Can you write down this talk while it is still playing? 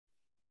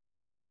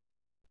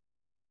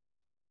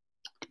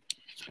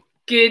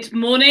Good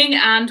morning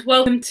and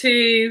welcome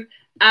to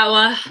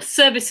our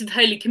service of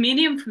Holy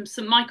Communion from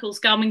St Michael's,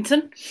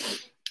 Galmington,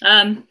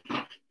 on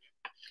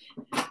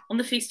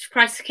the Feast of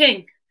Christ the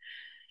King.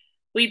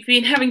 We've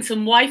been having some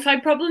Wi-Fi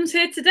problems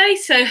here today,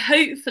 so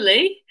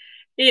hopefully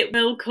it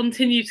will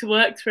continue to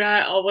work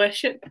throughout our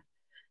worship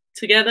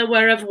together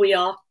wherever we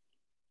are,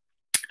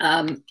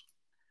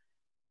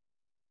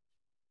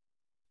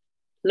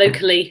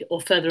 locally or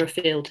further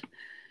afield.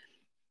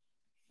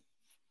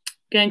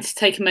 Going to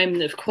take a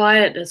moment of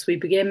quiet as we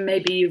begin.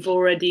 Maybe you've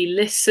already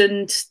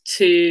listened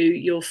to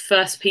your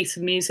first piece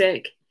of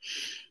music,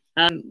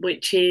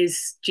 which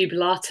is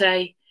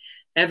Jubilate.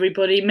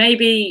 Everybody,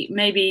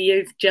 maybe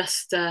you've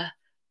just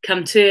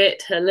come to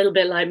it a little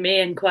bit like me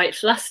and quite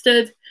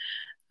flustered,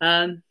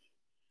 but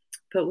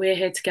we're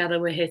here together.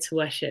 We're here to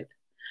worship,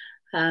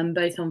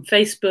 both on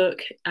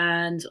Facebook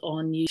and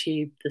on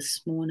YouTube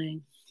this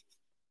morning.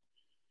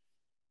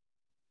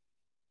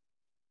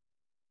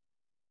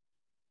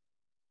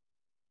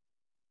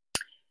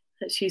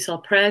 Let's use our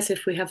prayers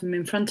if we have them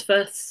in front of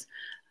us.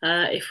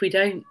 If we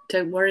don't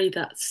worry,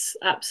 that's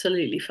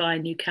absolutely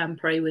fine. You can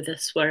pray with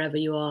us wherever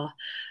you are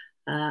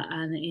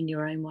and in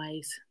your own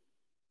ways.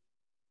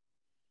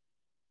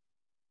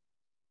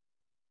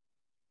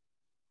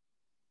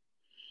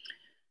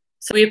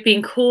 So we have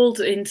been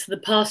called into the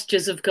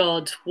pastures of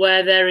God,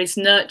 where there is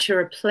nurture,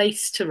 a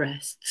place to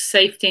rest,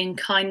 safety and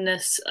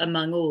kindness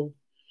among all.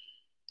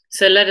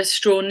 So let us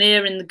draw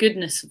near in the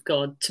goodness of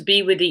God, to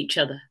be with each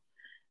other,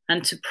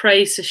 and to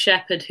praise the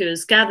shepherd who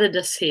has gathered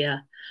us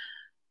here.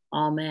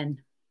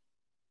 Amen.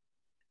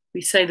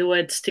 We say the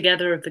words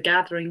together of the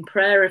gathering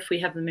prayer if we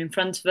have them in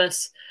front of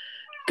us.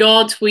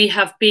 God, we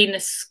have been a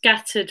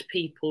scattered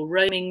people,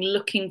 roaming,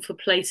 looking for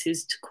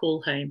places to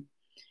call home.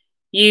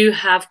 You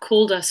have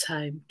called us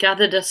home,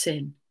 gathered us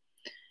in,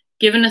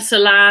 given us a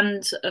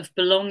land of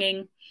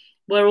belonging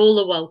where all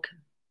are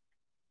welcome.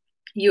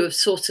 You have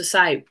sought us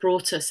out,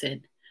 brought us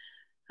in,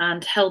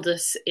 and held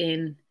us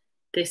in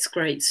this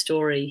great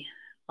story.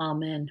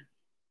 Amen.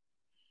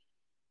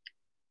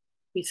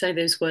 We say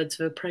those words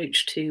of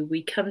approach too.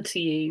 We come to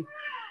you,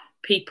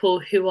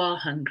 people who are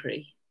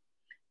hungry,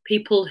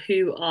 people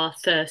who are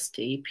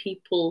thirsty,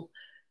 people,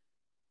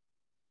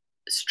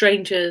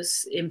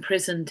 strangers,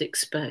 imprisoned,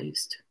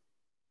 exposed,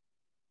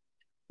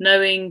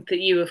 knowing that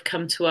you have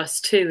come to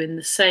us too in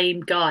the same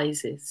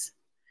guises,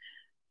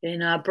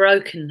 in our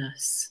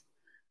brokenness.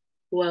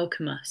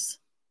 Welcome us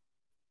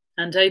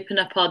and open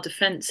up our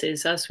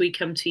defences as we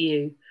come to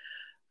you,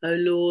 O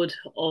Lord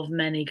of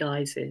many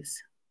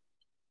guises.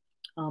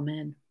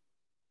 Amen.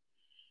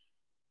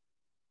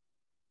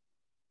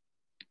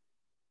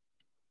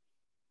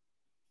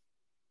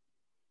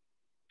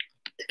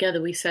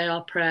 Together we say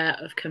our prayer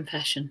of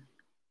confession.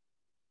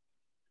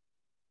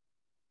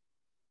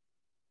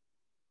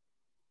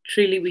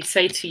 Truly we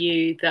say to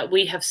you that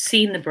we have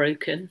seen the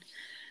broken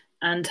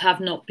and have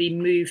not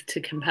been moved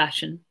to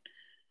compassion.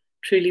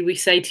 Truly we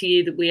say to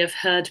you that we have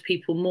heard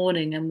people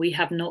mourning and we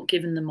have not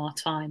given them our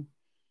time.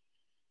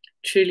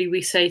 Truly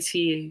we say to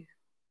you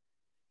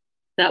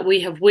that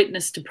we have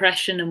witnessed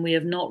oppression and we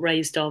have not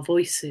raised our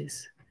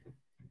voices.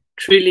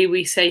 Truly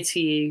we say to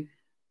you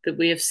that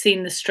we have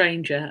seen the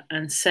stranger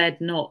and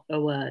said not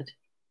a word.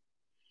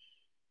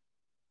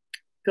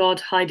 God,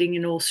 hiding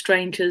in all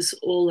strangers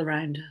all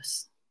around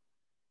us,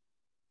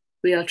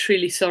 we are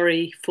truly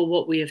sorry for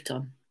what we have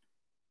done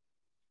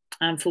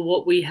and for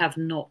what we have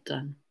not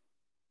done.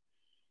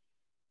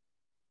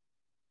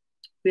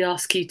 We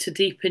ask you to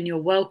deepen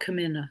your welcome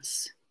in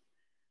us,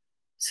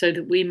 so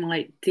that we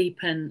might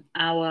deepen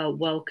our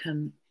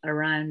welcome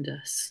around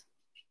us.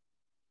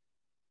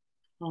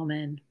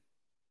 Amen.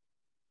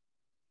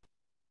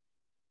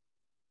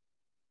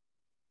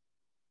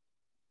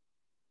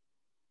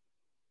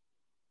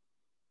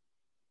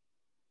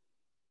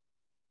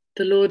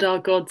 The Lord our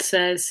God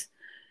says,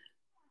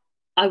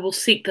 I will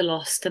seek the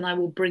lost and I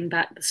will bring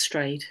back the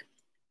strayed.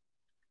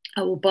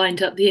 I will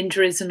bind up the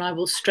injuries and I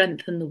will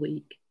strengthen the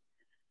weak.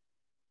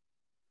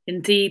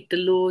 Indeed, the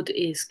Lord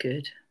is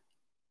good.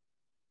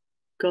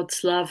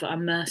 God's love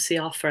and mercy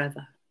are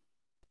forever.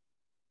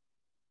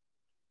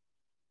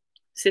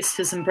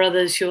 Sisters and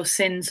brothers, your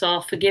sins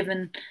are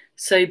forgiven,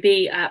 so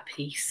be at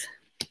peace.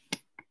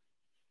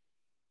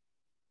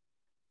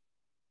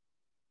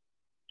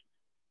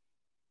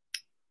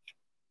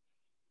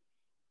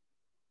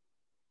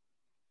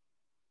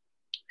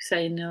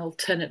 Say in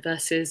alternate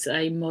verses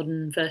a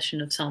modern version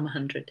of Psalm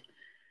 100.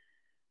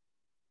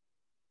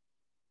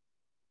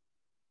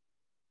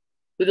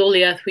 With all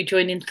the earth we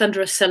join in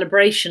thunderous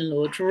celebration,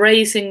 Lord,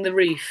 raising the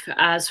roof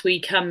as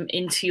we come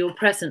into your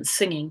presence,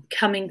 singing,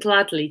 coming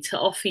gladly to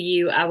offer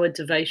you our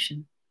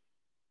devotion.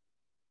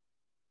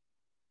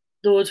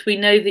 Lord, we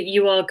know that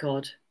you are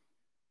God.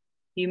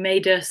 You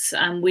made us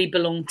and we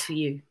belong to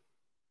you.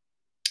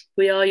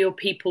 We are your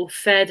people,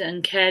 fed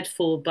and cared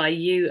for by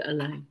you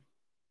alone.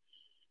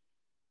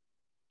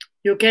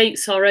 Your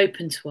gates are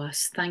open to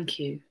us, thank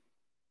you.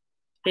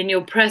 In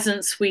your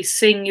presence we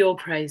sing your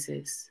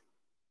praises.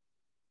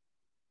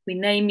 We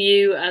name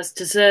you as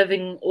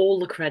deserving all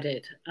the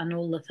credit and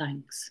all the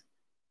thanks.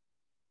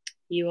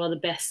 You are the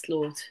best,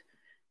 Lord.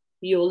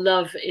 Your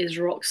love is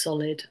rock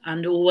solid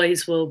and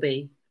always will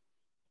be.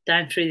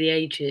 Down through the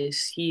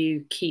ages,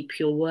 you keep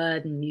your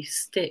word and you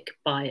stick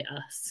by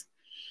us.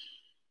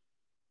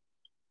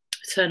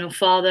 Eternal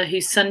Father,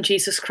 whose Son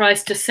Jesus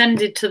Christ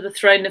ascended to the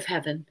throne of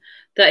heaven,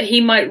 that he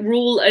might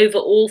rule over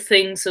all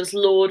things as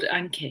Lord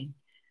and King.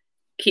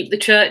 Keep the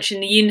church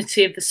in the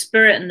unity of the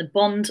Spirit and the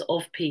bond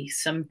of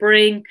peace, and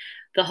bring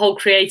the whole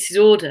created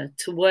order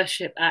to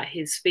worship at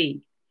his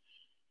feet,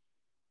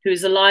 who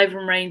is alive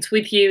and reigns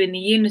with you in the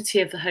unity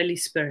of the Holy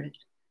Spirit,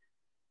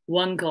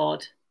 one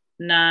God,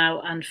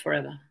 now and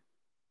forever.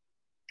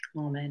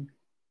 Amen.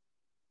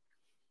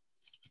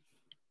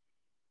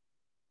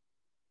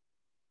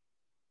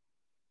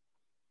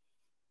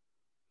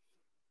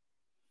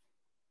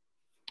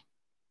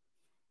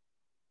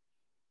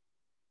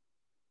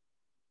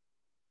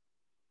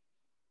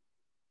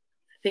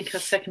 I think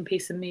our second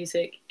piece of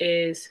music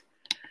is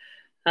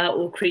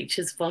All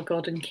Creatures of Our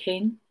God and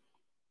King.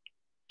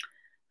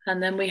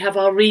 And then we have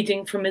our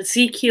reading from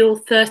Ezekiel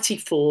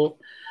 34,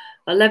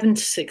 11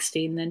 to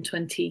 16, then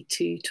 20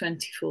 to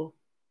 24.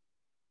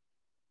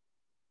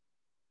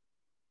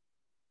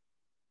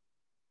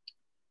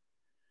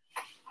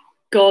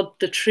 God,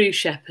 the true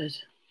shepherd.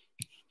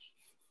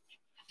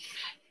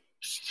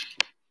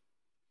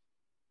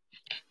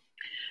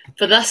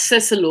 For thus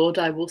says the Lord,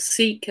 I will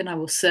seek and I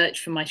will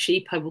search for my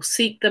sheep. I will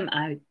seek them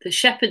out. The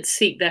shepherds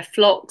seek their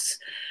flocks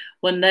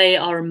when they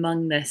are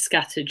among their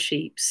scattered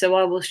sheep. So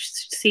I will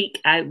seek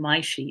out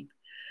my sheep.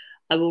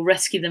 I will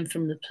rescue them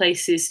from the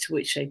places to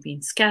which they've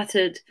been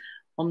scattered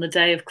on the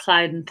day of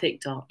cloud and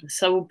thick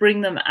darkness. I will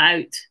bring them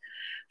out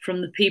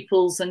from the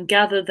peoples and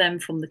gather them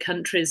from the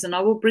countries, and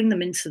I will bring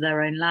them into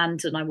their own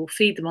land, and I will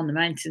feed them on the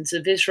mountains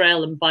of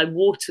Israel and by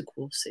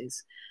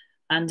watercourses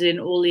and in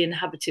all the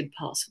inhabited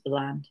parts of the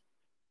land.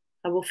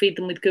 I will feed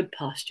them with good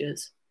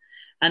pastures,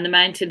 and the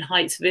mountain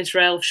heights of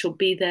Israel shall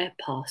be their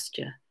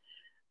pasture,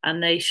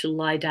 and they shall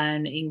lie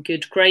down in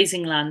good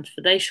grazing land, for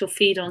they shall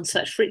feed on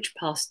such rich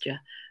pasture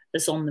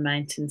as on the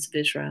mountains of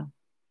Israel.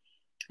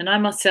 And I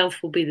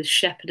myself will be the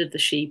shepherd of the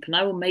sheep, and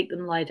I will make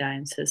them lie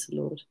down, says the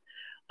Lord.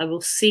 I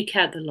will seek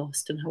out the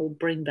lost, and I will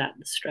bring back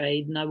the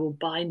strayed, and I will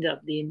bind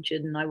up the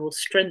injured, and I will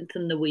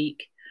strengthen the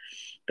weak.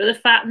 But the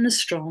fat and the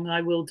strong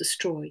I will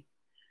destroy.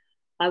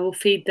 I will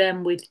feed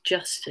them with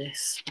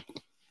justice.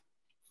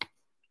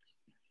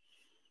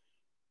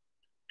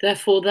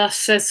 Therefore, thus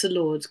says the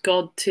Lord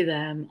God to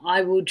them,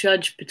 I will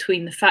judge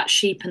between the fat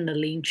sheep and the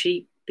lean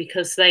sheep,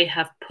 because they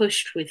have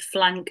pushed with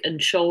flank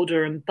and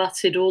shoulder and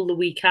butted all the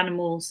weak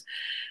animals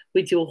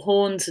with your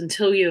horns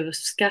until you have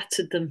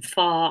scattered them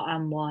far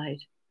and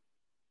wide.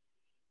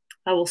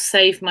 I will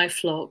save my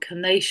flock,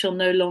 and they shall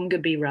no longer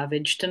be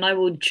ravaged, and I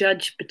will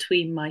judge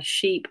between my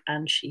sheep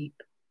and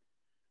sheep.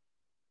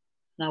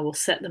 And I will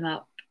set them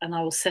up, and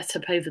I will set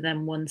up over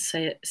them one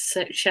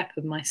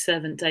shepherd, my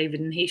servant David,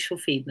 and he shall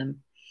feed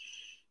them.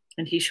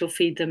 And he shall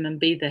feed them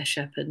and be their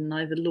shepherd, and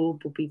I, the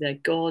Lord, will be their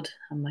God,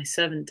 and my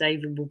servant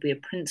David will be a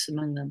prince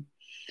among them.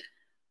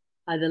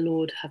 I, the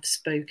Lord, have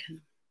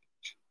spoken.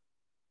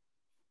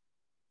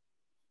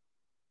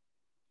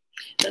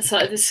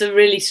 That's a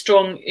really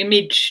strong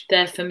image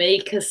there for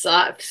me, because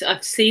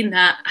I've seen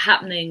that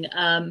happening,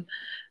 and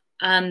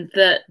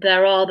that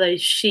there are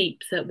those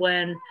sheep that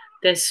when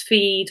there's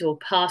feed or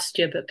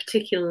pasture, but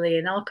particularly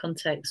in our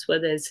context where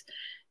there's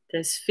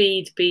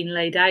feed being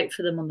laid out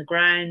for them on the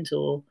ground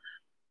or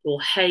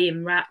hay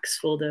in racks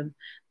for them,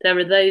 there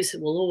are those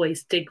that will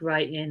always dig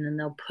right in, and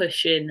they'll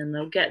push in, and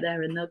they'll get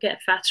there, and they'll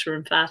get fatter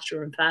and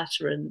fatter and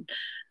fatter, and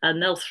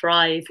they'll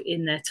thrive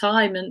in their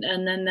time.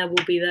 And then there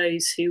will be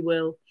those who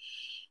will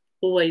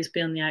always be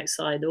on the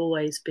outside,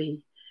 always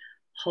be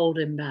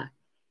holding back.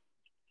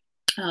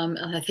 And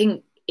I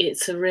think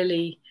it's a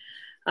really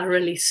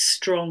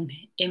strong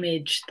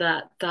image,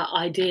 that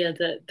idea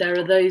that there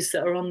are those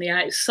that are on the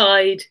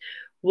outside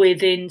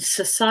within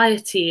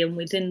society and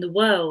within the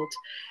world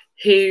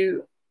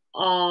who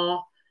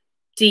are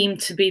deemed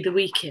to be the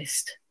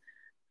weakest.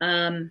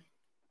 And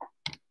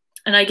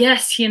I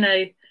guess,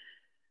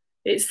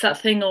 it's that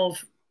thing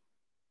of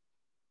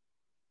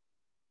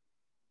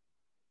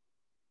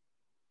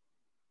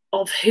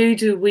who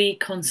do we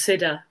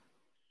consider?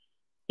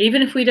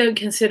 Even if we don't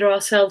consider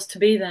ourselves to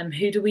be them,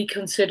 who do we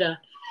consider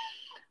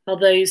are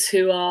those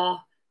who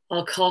are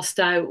cast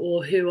out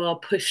or who are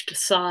pushed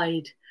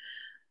aside?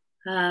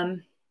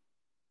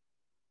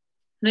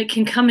 And it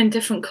can come in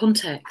different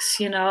contexts,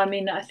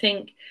 I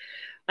think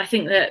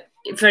that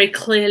very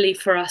clearly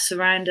for us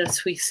around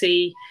us, we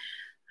see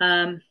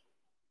all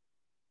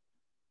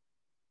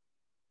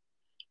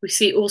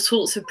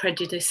sorts of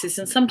prejudices,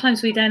 and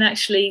sometimes we don't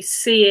actually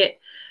see it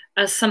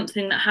as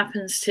something that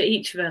happens to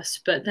each of us,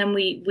 but then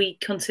we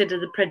consider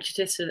the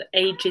prejudice of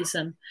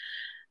ageism.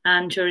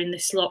 And during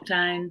this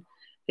lockdown,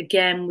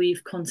 again,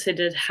 we've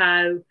considered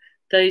how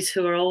those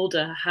who are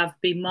older have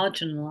been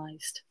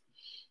marginalised.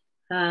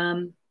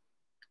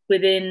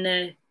 Within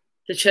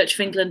the Church of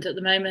England at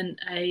the moment,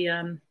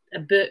 a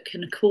book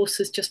and a course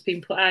has just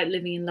been put out,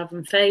 Living in Love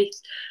and Faith,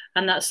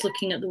 and that's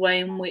looking at the way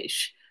in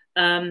which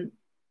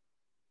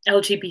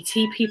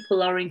LGBT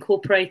people are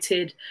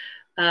incorporated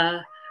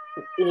or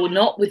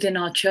not within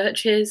our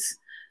churches.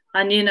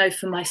 And, you know,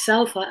 for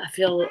myself, I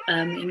feel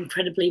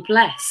incredibly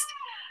blessed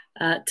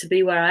to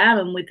be where I am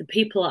and with the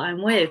people that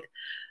I'm with.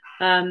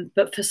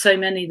 But for so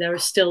many, there are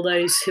still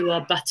those who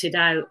are butted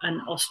out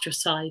and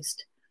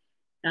ostracized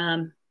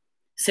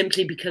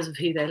simply because of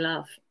who they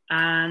love.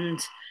 And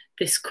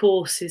this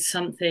course is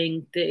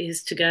something that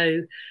is to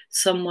go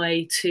some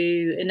way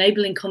to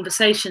enabling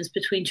conversations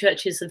between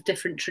churches of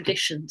different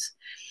traditions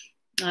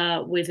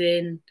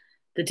within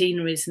the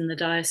deaneries and the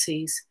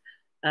diocese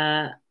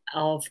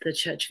of the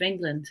Church of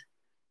England.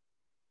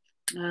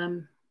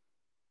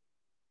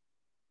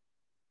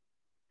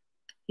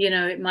 You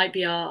know, it might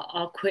be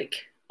our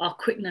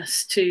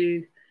quickness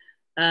to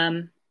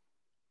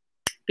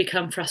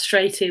become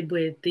frustrated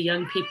with the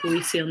young people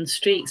we see on the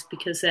streets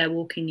because they're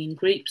walking in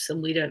groups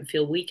and we don't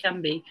feel we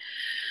can be.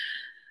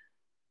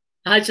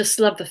 I just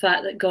love the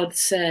fact that God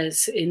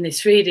says in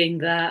this reading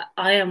that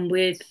I am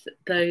with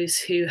those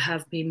who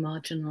have been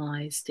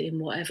marginalized in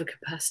whatever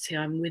capacity.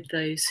 I'm with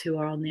those who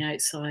are on the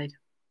outside.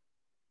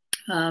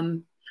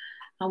 And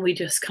we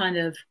just kind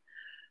of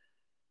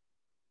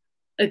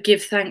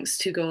give thanks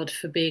to God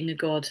for being a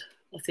God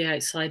of the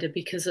outsider,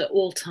 because at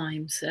all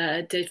times,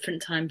 at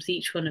different times,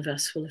 each one of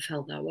us will have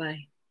felt that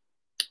way.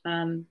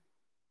 But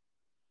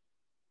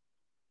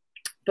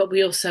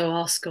we also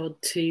ask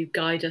God to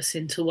guide us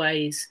into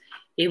ways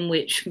in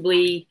which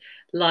we,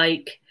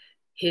 like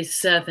his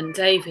servant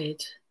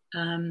David,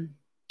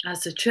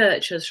 as a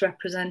church, as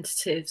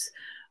representatives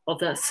of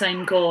that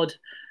same God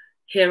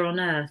here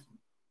on earth,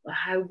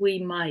 how we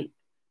might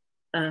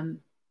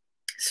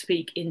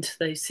speak into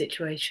those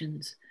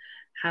situations,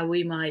 how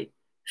we might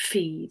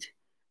feed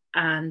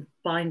and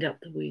bind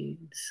up the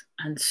wounds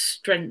and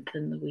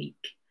strengthen the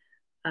weak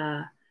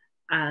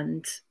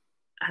and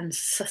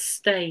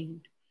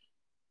sustain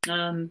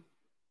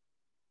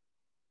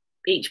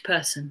each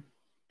person,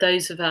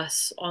 those of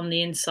us on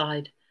the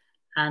inside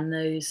and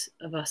those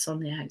of us on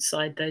the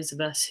outside, those of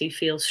us who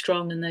feel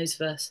strong and those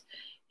of us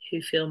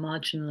who feel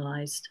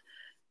marginalized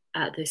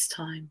at this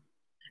time.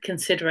 A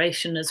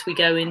consideration as we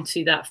go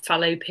into that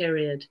fallow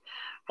period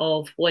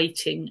of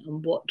waiting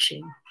and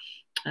watching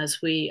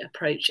as we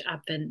approach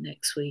Advent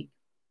next week.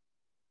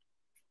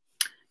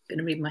 I'm going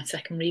to read my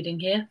second reading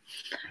here.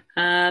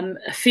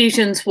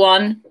 Ephesians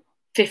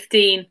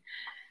 1:15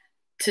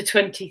 to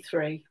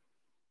 23.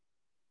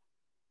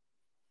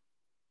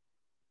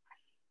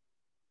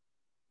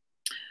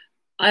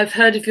 I have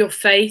heard of your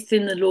faith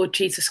in the Lord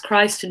Jesus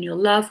Christ and your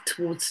love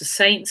towards the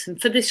saints,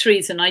 and for this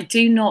reason I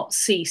do not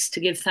cease to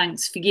give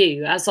thanks for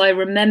you, as I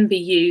remember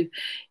you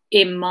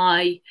in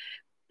my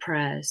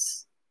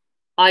prayers.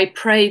 I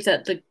pray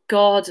that the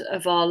God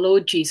of our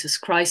Lord Jesus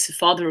Christ, the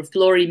Father of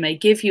glory, may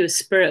give you a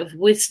spirit of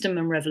wisdom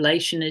and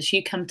revelation as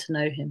you come to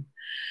know him,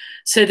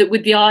 so that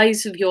with the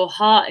eyes of your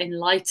heart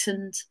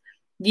enlightened,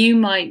 you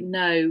might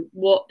know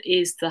what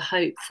is the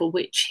hope for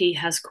which he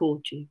has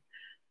called you,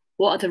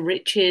 what are the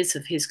riches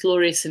of his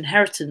glorious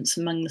inheritance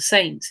among the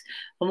saints,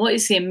 and what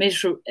is the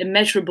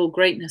immeasurable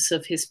greatness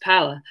of his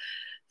power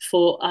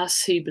for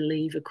us who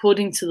believe,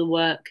 according to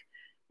the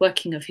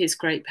working of his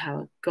great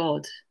power,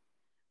 God.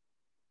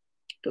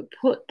 But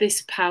put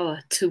this power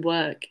to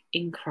work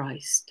in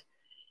Christ.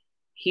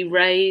 He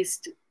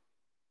raised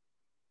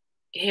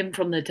him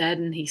from the dead,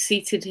 and he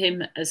seated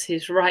him as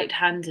his right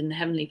hand in the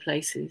heavenly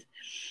places,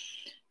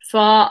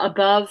 far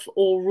above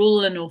all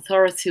rule and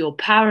authority or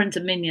power and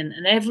dominion,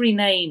 and every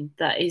name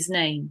that is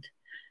named,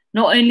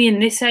 not only in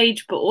this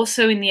age, but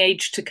also in the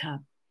age to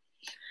come.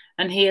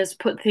 And he has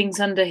put things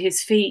under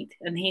his feet,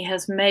 and he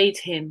has made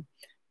him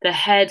the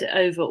head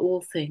over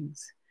all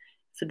things.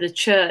 For the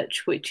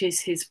church, which is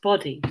his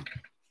body,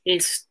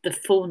 is the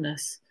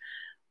fullness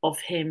of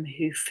him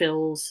who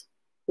fills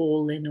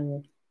all in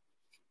all.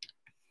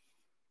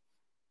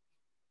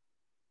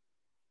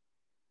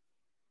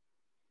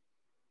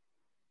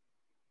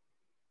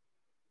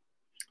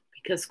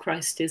 Because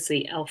Christ is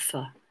the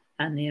Alpha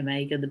and the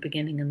Omega, the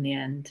beginning and the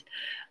end,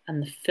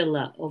 and the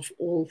filler of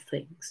all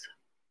things.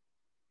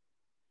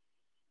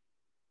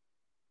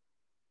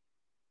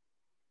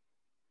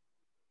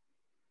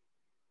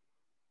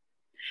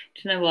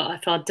 Do you know what?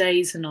 If our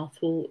days and our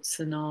thoughts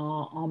and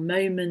our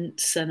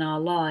moments and our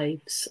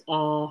lives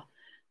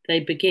they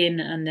begin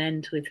and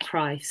end with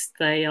Christ,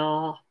 they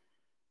are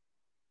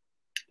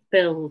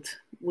filled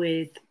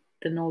with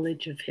the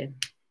knowledge of him,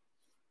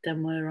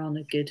 then we're on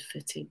a good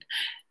footing.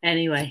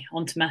 Anyway,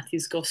 on to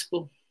Matthew's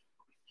Gospel.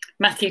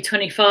 Matthew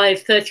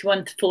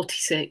 25:31 to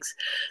 46.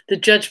 The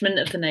judgment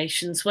of the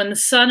nations. When the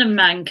Son of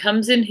Man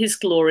comes in his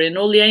glory and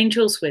all the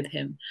angels with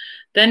him,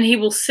 then he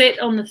will sit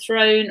on the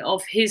throne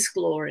of his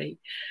glory.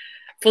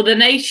 For the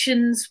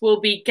nations will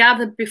be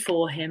gathered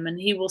before him, and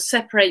he will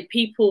separate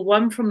people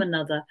one from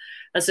another,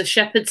 as a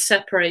shepherd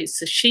separates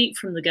the sheep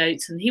from the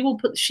goats, and he will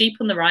put the sheep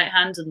on the right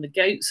hand and the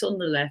goats on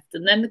the left.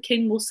 And then the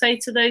king will say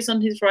to those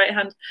on his right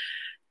hand,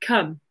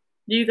 "Come,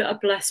 you that are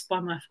blessed by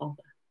my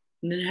Father,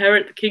 and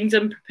inherit the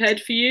kingdom prepared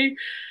for you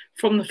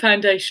from the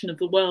foundation of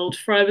the world.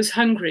 For I was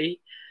hungry,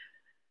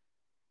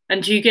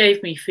 And you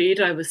gave me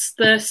food. I was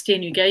thirsty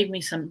and you gave me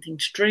something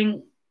to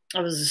drink. I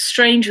was a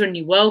stranger and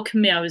you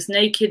welcomed me. I was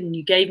naked and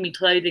you gave me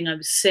clothing. I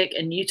was sick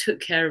and you took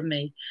care of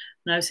me.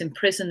 And I was in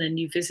prison and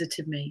you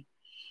visited me.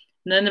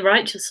 And then the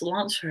righteous will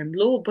answer him,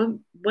 Lord,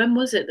 when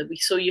was it that we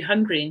saw you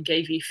hungry and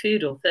gave you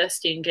food, or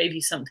thirsty and gave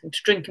you something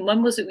to drink? And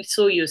when was it we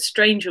saw you a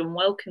stranger and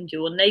welcomed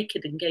you, or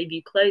naked and gave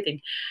you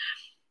clothing?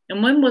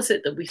 And when was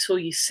it that we saw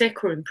you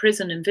sick or in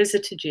prison and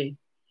visited you?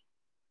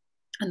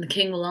 And the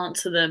king will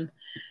answer them,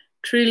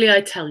 truly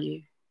I tell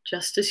you,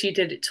 just as you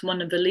did it to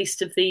one of the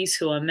least of these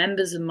who are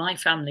members of my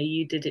family,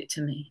 you did it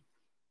to me.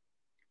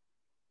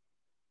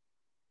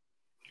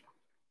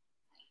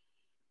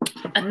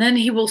 And then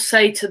he will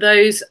say to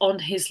those on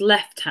his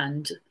left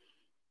hand,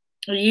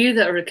 you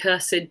that are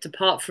accursed,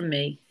 depart from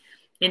me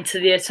into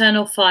the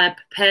eternal fire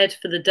prepared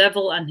for the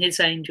devil and his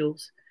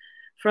angels.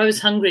 For I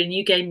was hungry and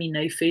you gave me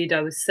no food.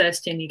 I was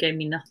thirsty and you gave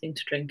me nothing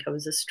to drink. I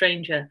was a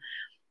stranger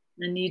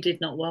and you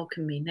did not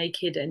welcome me,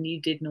 naked and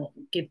you did not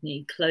give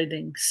me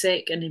clothing,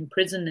 sick and in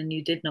prison and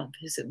you did not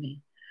visit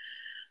me.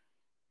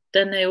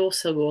 Then they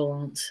also will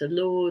answer,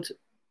 Lord,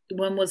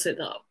 when was it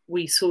that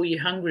we saw you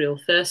hungry or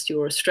thirsty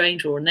or a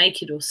stranger or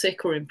naked or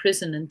sick or in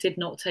prison and did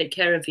not take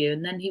care of you?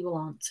 And then he will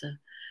answer,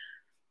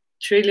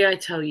 truly I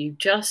tell you,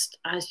 just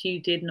as you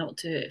did not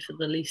do it for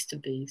the least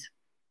of these,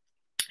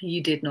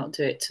 you did not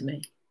do it to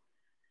me.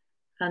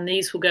 And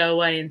these will go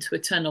away into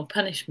eternal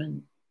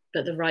punishment,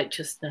 but the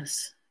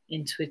righteousness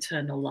into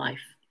eternal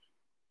life.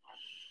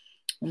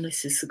 And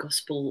this is the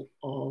gospel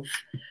of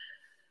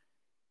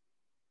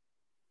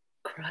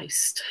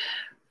Christ.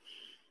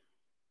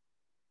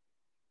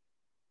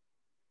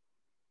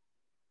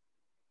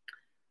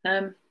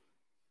 I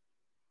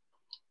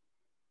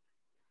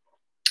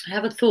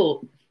have a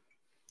thought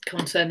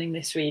concerning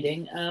this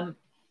reading.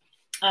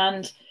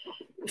 And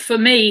for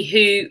me,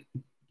 who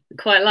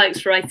quite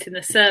likes writing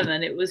a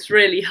sermon, it was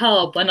really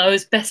hard when I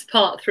was best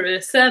part through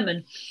a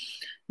sermon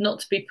not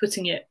to be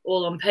putting it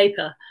all on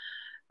paper.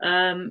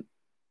 But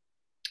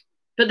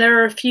there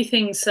are a few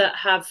things that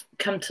have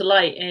come to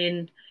light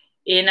in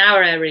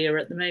our area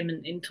at the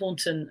moment in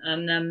Taunton,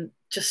 and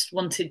just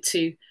wanted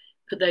to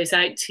put those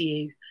out to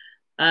you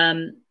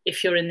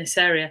if you're in this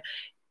area.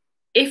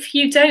 If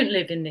you don't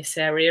live in this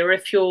area, or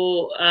if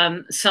you're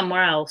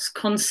somewhere else,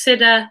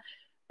 consider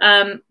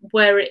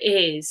where it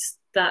is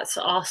that's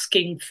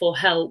asking for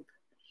help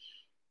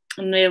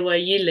near where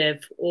you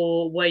live,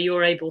 or where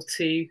you're able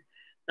to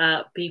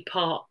be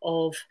part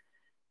of,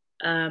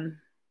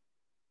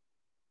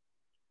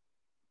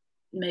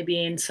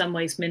 maybe in some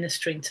ways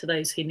ministering to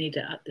those who need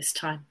it at this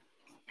time.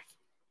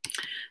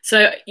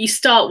 So you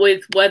start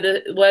with where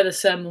the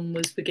sermon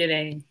was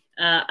beginning,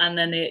 and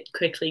then it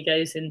quickly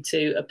goes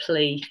into a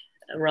plea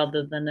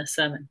rather than a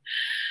sermon.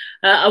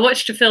 I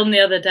watched a film the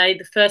other day,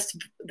 the first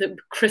of the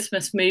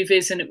Christmas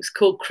movies, and it was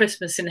called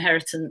Christmas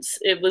Inheritance.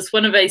 It was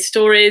one of those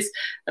stories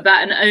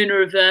about an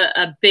owner of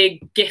a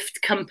big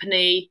gift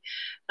company,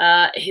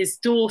 his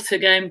daughter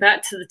going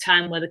back to the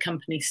town where the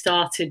company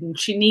started, and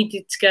she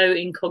needed to go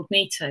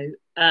incognito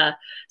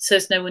so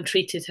as no one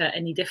treated her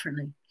any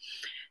differently.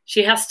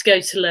 She has to go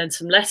to learn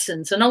some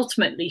lessons, and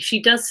ultimately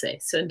she does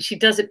this, and she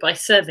does it by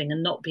serving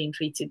and not being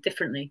treated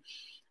differently.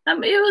 It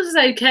was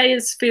okay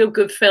as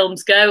feel-good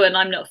films go, and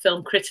I'm not a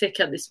film critic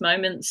at this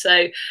moment.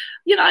 So,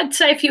 I'd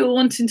say if you were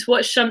wanting to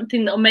watch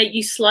something that'll make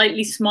you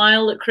slightly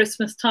smile at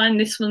Christmas time,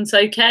 this one's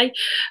okay.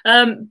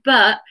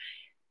 But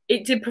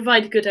it did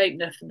provide a good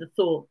opener for the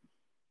thought.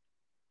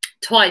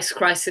 Twice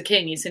Christ the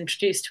King is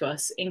introduced to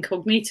us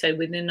incognito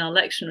within our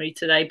lectionary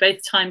today.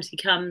 Both times he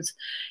comes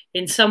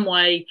in some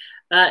way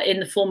in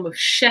the form of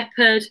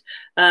shepherd,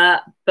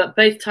 but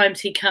both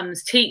times he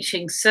comes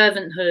teaching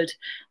servanthood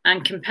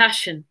and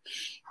compassion.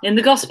 In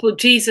the Gospel,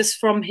 Jesus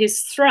from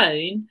his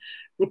throne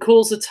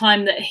recalls a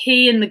time that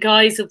he, in the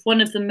guise of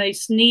one of the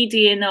most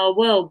needy in our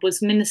world,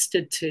 was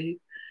ministered to,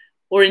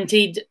 or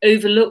indeed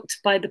overlooked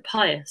by the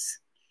pious.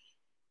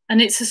 And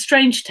it's a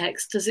strange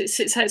text as it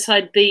sits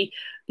outside the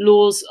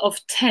laws of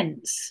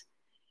tense.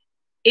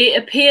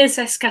 It appears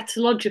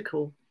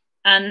eschatological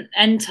and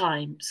end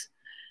times,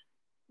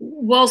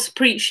 whilst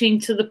preaching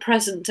to the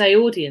present day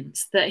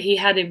audience that he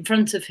had in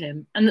front of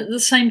him, and at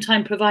the same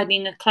time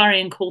providing a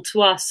clarion call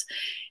to us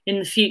in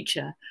the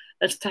future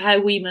as to how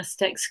we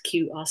must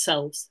execute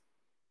ourselves.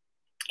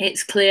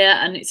 It's clear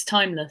and it's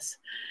timeless.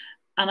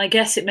 And I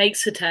guess it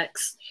makes the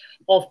text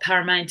of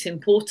paramount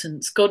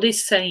importance. God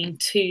is saying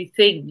two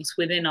things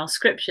within our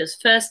scriptures.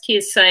 First, he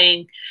is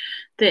saying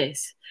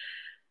this,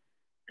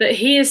 that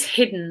he is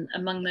hidden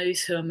among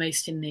those who are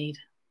most in need,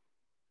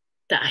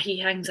 that he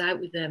hangs out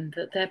with them,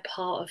 that they're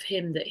part of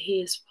him, that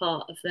he is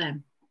part of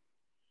them.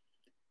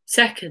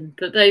 Second,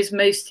 that those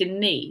most in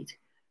need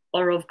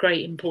are of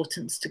great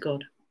importance to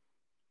God.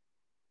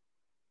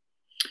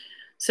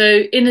 So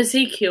in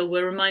Ezekiel,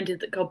 we're reminded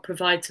that God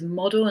provides a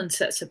model and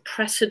sets a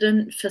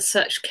precedent for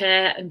such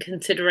care and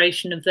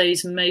consideration of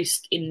those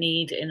most in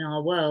need in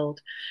our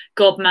world.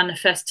 God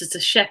manifests as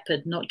a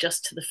shepherd, not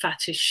just to the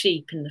fattest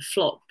sheep in the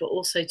flock, but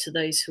also to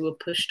those who are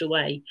pushed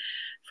away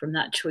from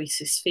that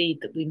choicest feed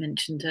that we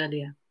mentioned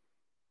earlier.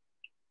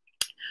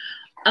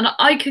 And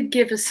I could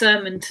give a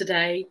sermon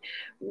today,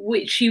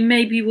 which you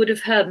maybe would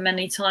have heard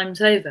many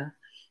times over,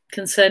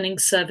 concerning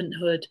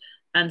servanthood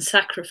and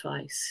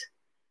sacrifice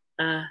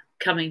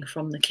coming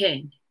from the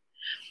King.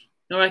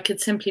 Or I could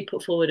simply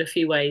put forward a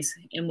few ways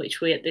in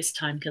which we at this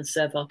time can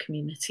serve our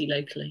community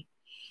locally.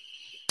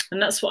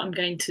 And that's what I'm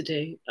going to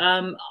do.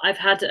 I've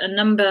had a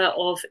number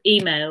of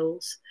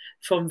emails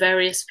from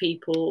various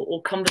people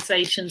or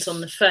conversations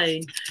on the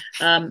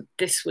phone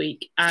this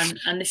week,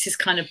 and this is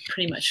kind of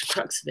pretty much the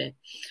crux of it.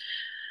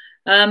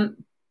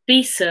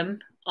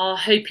 Beeson are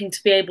hoping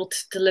to be able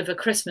to deliver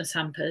Christmas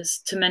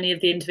hampers to many of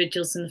the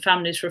individuals and the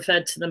families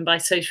referred to them by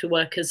social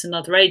workers and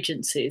other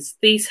agencies.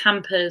 These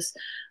hampers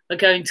are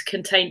going to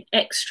contain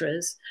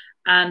extras,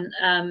 and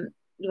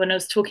when I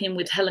was talking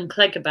with Helen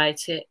Clegg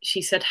about it,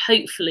 she said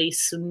hopefully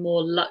some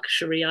more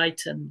luxury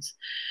items.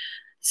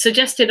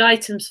 Suggested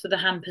items for the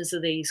hampers are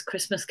these: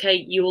 Christmas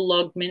cake, Yule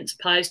log, mince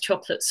pies,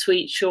 chocolate,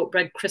 sweets,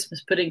 shortbread,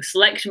 Christmas pudding,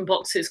 selection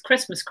boxes,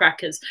 Christmas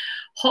crackers,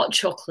 hot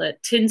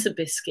chocolate, tins of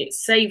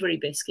biscuits, savoury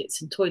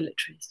biscuits, and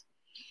toiletries.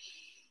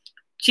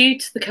 Due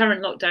to the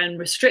current lockdown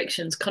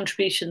restrictions,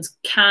 contributions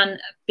can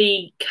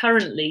be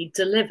currently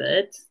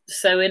delivered,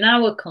 so in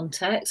our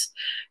context,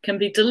 can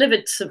be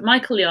delivered to St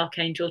Michael the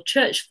Archangel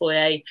Church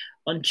Foyer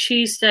on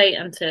Tuesday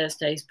and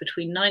Thursdays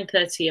between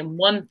 9:30 and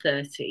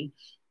 1:30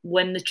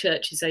 when the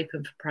church is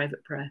open for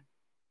private prayer.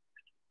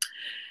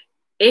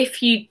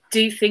 If you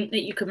do think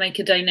that you can make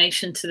a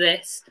donation to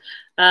this,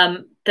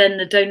 then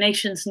the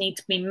donations need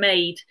to be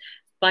made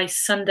by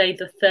Sunday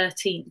the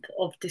 13th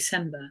of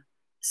December.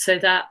 So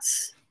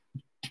that's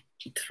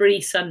 3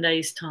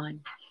 Sundays'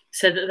 time,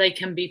 so that they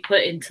can be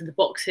put into the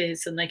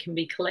boxes and they can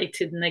be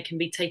collated and they can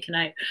be taken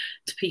out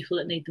to people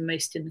that need them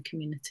most in the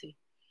community.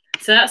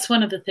 So that's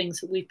one of the things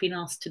that we've been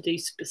asked to do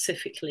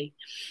specifically.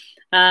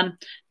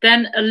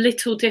 Then a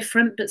little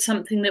different, but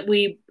something that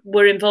we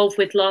were involved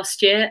with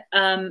last year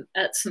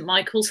at St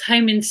Michael's,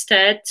 Home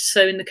Instead,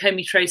 so in the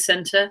Comey Trade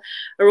Centre,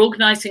 are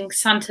organising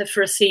Santa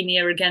for a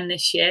Senior again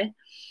this year.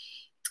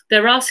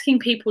 They're asking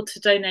people to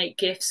donate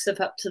gifts of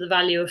up to the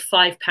value of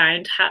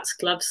 £5, hats,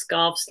 gloves,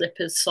 scarves,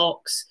 slippers,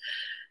 socks,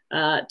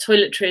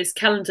 toiletries,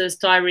 calendars,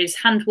 diaries,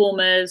 hand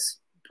warmers,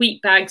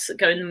 wheat bags that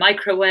go in the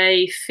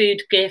microwave,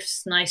 food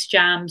gifts, nice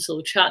jams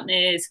or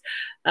chutneys,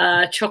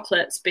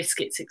 chocolates,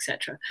 biscuits,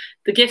 etc.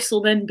 The gifts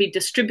will then be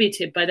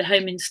distributed by the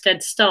Home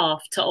Instead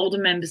staff to older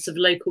members of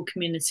the local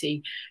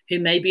community who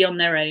may be on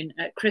their own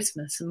at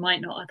Christmas and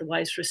might not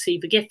otherwise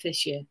receive a gift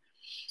this year.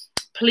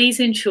 Please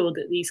ensure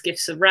that these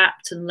gifts are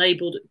wrapped and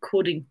labelled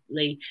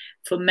accordingly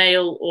for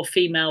male or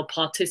female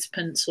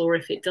participants, or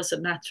if it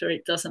doesn't matter,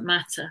 it doesn't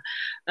matter.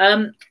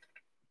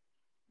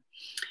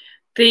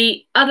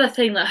 The other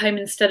thing that Home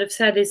Instead have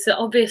said is that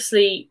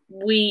obviously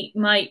we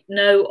might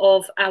know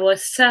of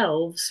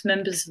ourselves,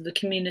 members of the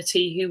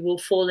community, who will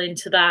fall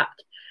into that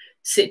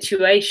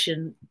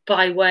situation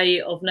by way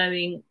of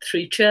knowing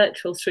through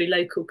church or through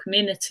local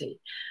community.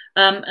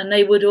 And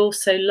they would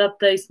also love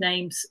those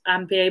names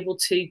and be able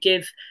to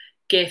give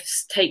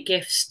gifts, take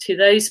gifts to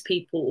those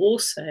people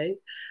also.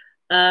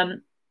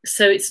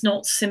 So it's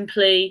not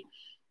simply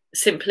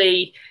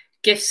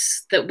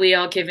gifts that we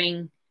are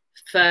giving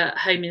for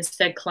Home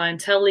Instead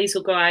clientele. These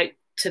will go out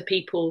to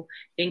people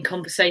in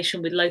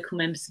conversation with local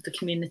members of the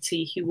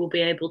community who will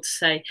be able to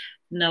say,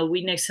 no,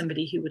 we know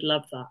somebody who would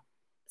love that.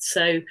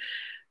 So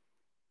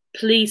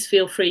please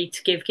feel free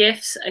to give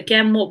gifts.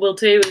 Again, what we'll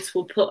do is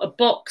we'll put a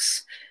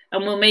box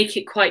and we'll make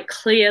it quite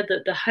clear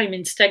that the Home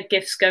Instead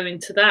gifts go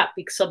into that,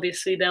 because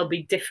obviously there'll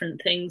be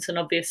different things, and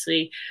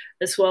obviously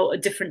as well a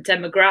different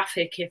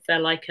demographic if they're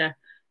like a,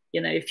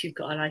 you know, if you've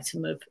got an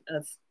item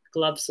of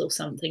gloves or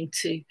something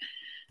to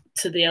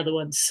the other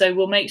ones. So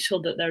we'll make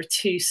sure that there are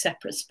 2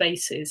 separate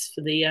spaces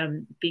for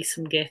the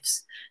Beeson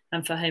gifts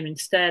and for Home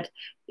Instead.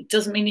 It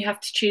doesn't mean you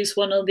have to choose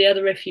one or the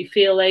other. If you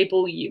feel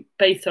able, you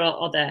both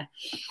are there.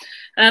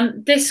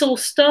 This all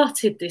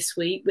started this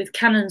week with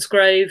Cannons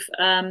Grove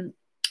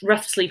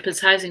Rough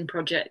Sleepers housing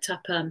project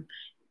up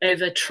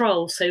over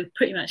Troll, so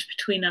pretty much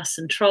between us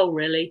and Troll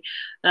really,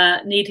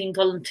 needing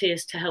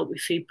volunteers to help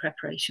with food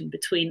preparation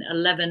between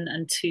 11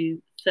 and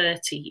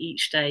 2:30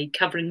 each day,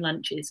 covering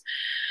lunches.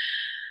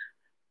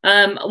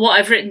 What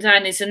I've written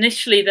down is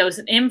initially there was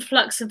an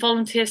influx of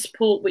volunteer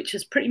support, which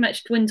has pretty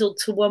much dwindled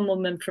to 1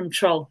 woman from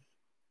Troll.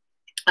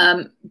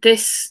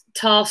 This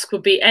task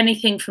would be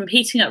anything from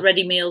heating up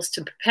ready meals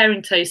to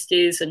preparing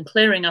toasties and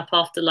clearing up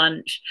after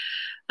lunch.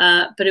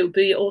 But it would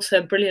be also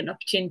a brilliant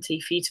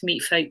opportunity for you to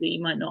meet folk that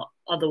you might not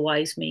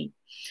otherwise meet.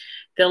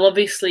 They'll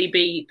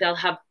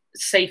have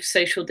safe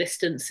social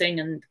distancing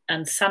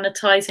and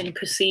sanitizing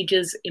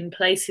procedures in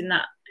place in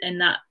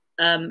that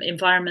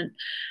environment.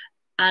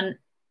 And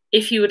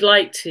if you would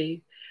like to,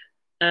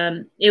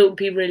 it would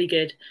be really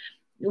good.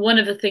 One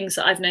of the things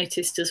that I've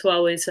noticed as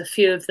well is a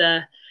few of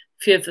the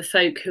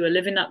folk who are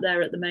living up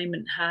there at the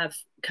moment have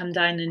come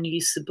down and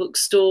used the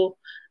bookstore,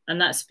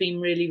 and that's been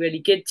really, really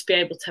good to be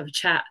able to have a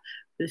chat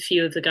with a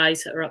few of the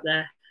guys that are up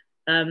there.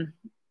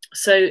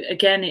 So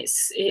again,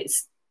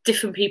 it's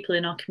different people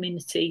in our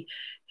community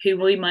who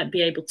we might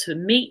be able to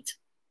meet,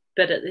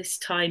 but at this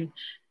time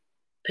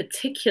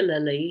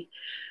particularly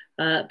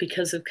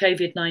because of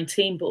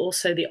COVID-19, but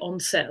also the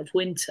onset of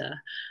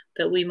winter,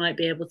 that we might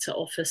be able to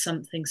offer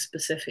something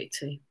specific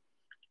to.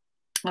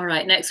 All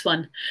right, next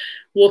one,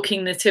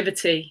 walking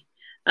nativity.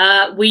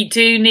 We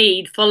do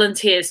need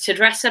volunteers to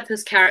dress up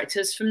as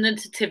characters from the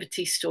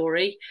nativity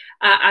story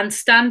and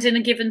stand in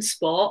a given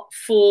spot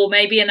for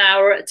maybe an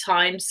hour at a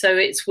time, so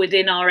it's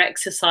within our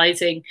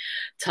exercising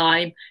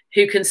time,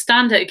 who can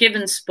stand at a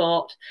given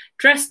spot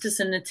dressed as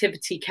a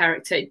nativity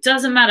character. It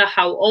doesn't matter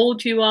how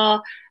old you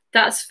are,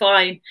 that's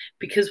fine,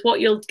 because what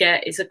you'll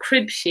get is a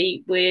crib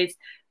sheet with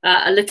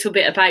a little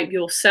bit about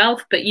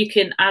yourself, but you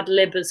can ad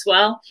lib as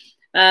well.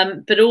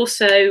 But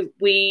also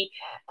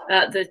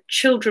the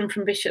children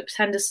from Bishop's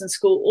Henderson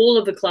School, all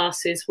of the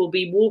classes will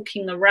be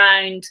walking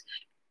around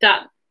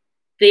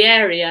the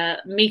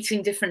area,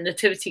 meeting different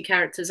nativity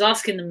characters,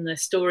 asking them their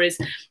stories.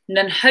 And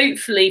then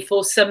hopefully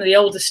for some of the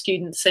older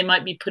students, they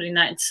might be putting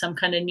that into some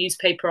kind of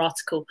newspaper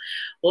article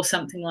or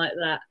something like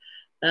that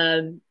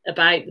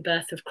about the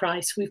birth of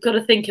Christ. We've got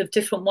to think of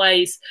different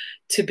ways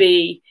to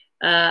be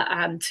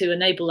and to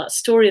enable that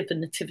story of the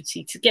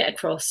nativity to get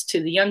across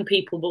to the young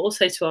people, but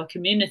also to our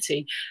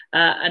community.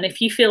 And if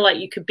you feel like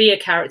you could be a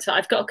character,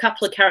 I've got a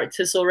couple of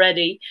characters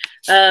already.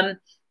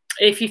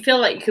 If you feel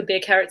like you could be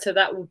a character,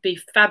 that would be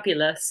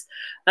fabulous.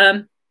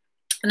 And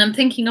I'm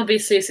thinking,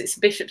 obviously, as it's a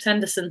Bishop's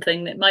Henderson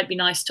thing, that it might be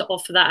nice to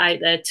offer that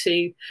out there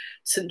to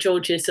St.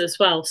 George's as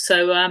well.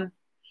 So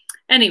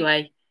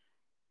anyway,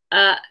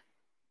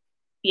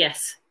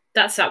 yes,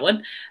 that's that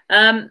one.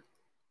 And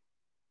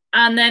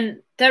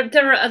then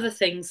there are other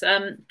things.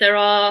 There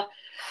are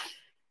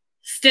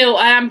still,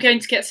 I am going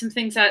to get some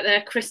things out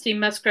there. Christine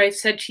Musgrave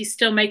said she's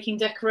still making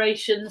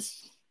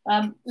decorations.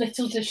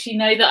 Little does she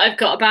know that I've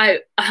got about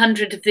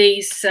 100 of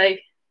these, so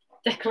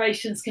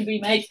decorations can be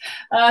made.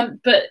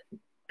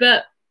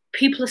 But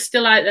people are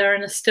still out there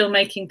and are still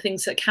making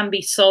things that can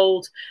be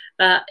sold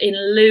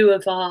in lieu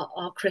of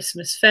our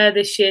Christmas fair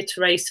this year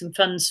to raise some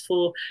funds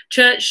for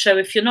church. So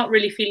if you're not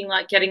really feeling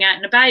like getting out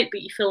and about,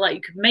 but you feel like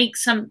you could make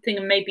something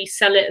and maybe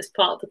sell it as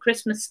part of the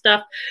Christmas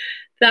stuff,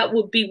 that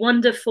would be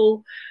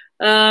wonderful.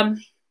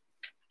 And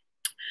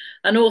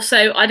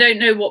also, I don't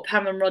know what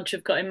Pam and Roger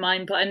have got in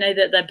mind, but I know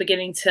that they're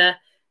beginning to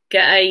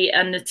get a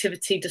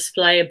nativity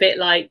display, a bit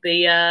like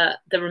the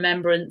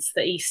Remembrance,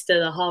 the Easter,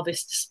 the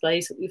harvest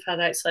displays that we've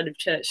had outside of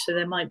church. So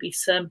there might be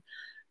some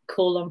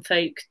call on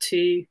folk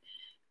to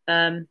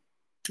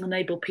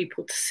enable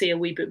people to see a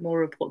wee bit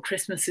more of what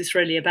Christmas is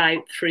really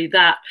about through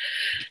that.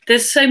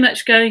 There's so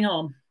much going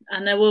on,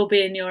 and there will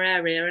be in your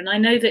area. And I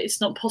know that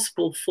it's not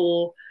possible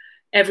for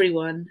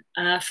everyone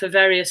for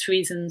various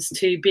reasons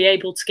to be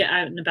able to get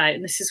out and about,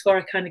 and this is where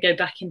I kind of go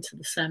back into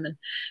the sermon,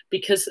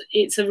 because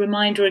it's a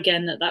reminder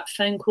again that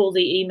phone call,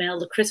 the email,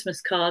 the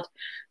Christmas card,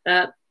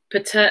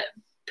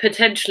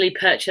 potentially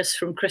purchased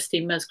from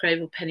Christine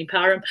Musgrave or Penny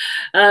Parham,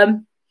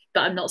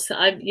 but I'm not. Do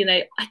you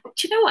know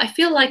what? I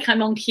feel like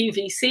I'm on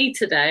QVC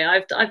today.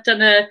 I've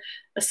done a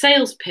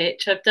sales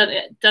pitch. I've done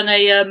a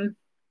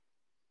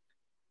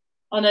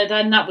oh no,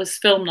 then that was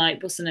film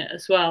night, wasn't it,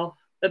 as well?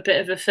 A bit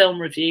of a film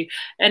review.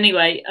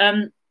 Anyway,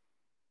 I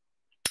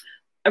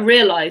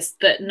realised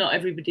that not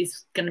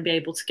everybody's going to be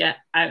able to get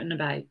out and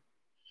about,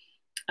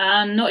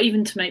 and not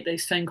even to make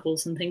those phone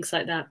calls and things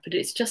like that. But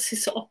it's just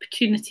this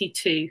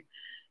opportunity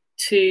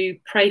to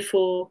pray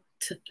for,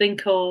 to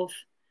think of,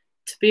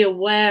 to be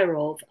aware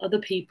of other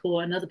people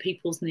and other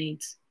people's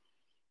needs.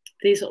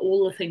 These are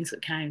all the things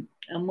that count.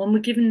 And when we're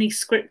given these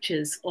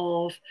scriptures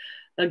of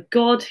a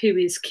God who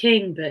is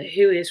king, but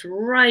who is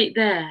right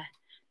there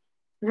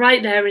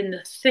in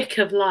the thick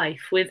of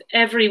life with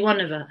every one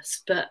of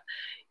us, but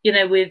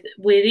with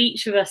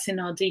each of us in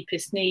our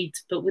deepest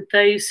needs, but with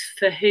those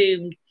for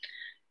whom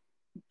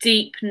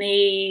deep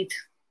need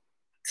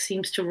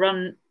seems to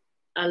run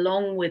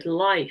along with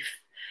life.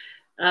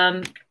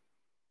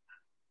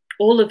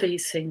 All of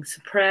these things,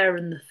 the prayer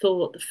and the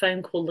thought, the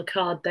phone call, the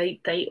card,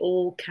 they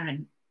all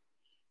count.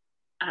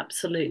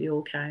 Absolutely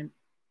all count.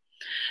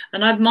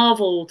 And I've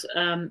marvelled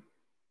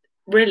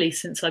really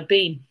since I've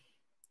been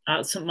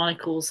at St.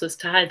 Michael's as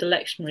to how the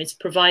lectionaries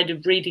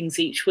provided readings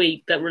each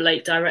week that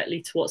relate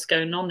directly to what's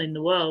going on in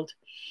the world.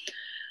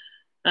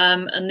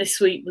 And this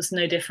week was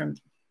no different.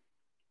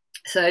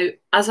 So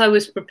as I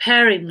was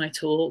preparing my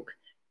talk,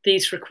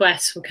 these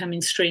requests were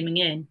coming streaming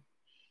in,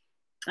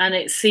 and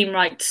it seemed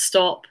right to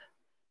stop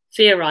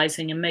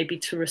theorising and maybe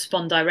to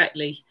respond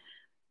directly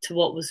to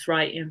what was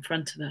right in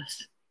front of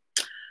us.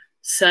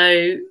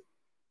 So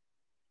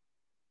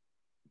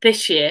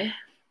this year,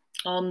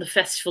 on the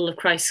Festival of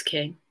Christ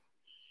King,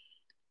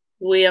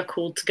 we are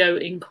called to go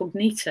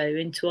incognito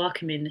into our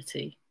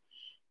community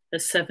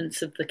as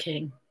servants of the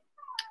King,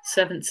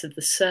 servants of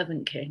the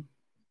servant King,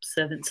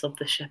 servants of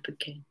the shepherd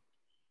King.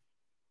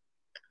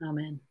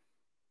 Amen.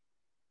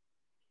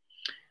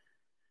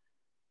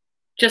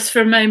 Just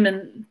for a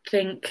moment,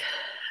 think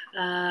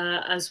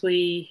as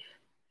we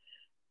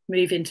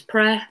move into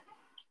prayer,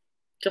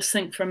 just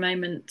think for a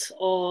moment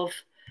of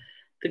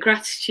the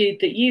gratitude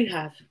that you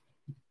have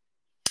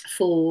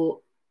for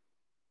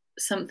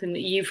something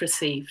that you've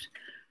received,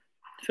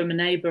 from a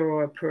neighbour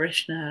or a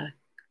parishioner,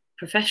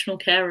 professional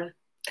carer,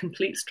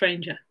 complete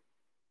stranger.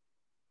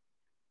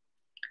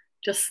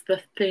 Just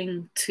the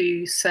thing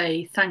to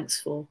say thanks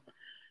for.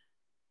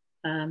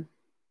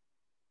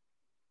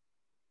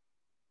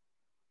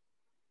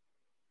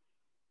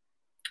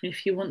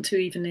 If you want to,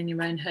 even in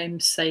your own home,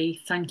 say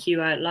thank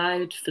you out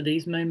loud for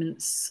these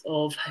moments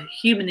of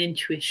human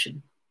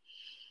intuition.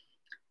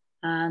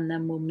 And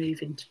then we'll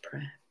move into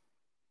prayer.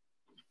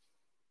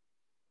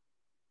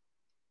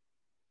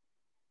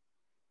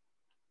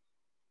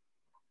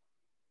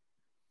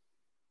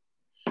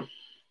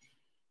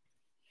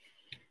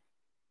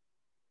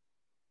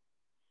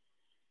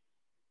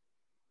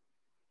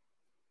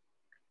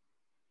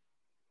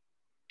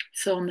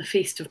 So on the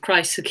Feast of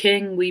Christ the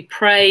King, we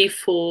pray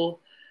for,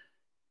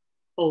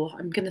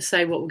 I'm going to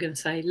say what we're going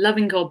to say,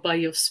 loving God by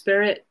your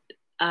Spirit,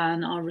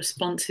 and our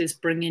response is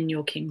bring in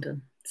your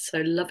kingdom. So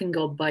loving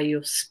God by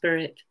your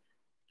Spirit,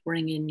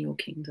 bring in your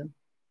kingdom.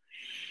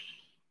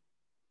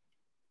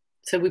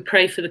 So we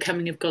pray for the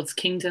coming of God's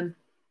kingdom.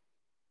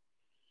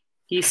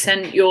 You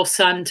sent your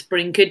Son to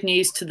bring good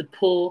news to the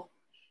poor,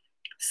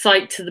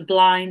 sight to the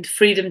blind,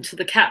 freedom to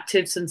the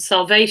captives, and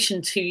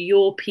salvation to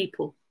your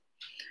people.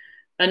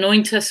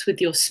 Anoint us with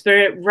your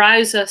Spirit,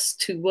 rouse us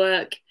to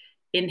work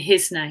in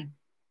his name.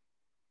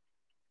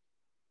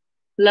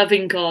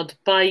 Loving God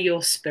by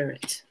your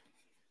Spirit,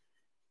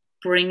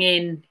 bring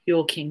in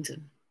your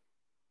kingdom.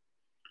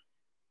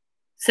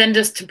 Send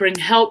us to bring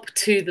help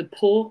to the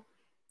poor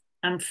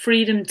and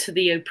freedom to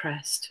the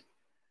oppressed.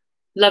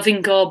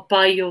 Loving God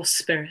by your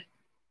Spirit,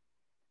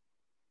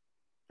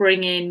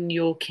 bring in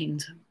your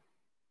kingdom.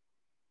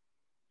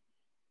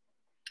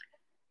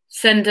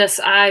 Send us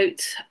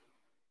out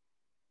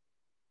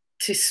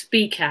to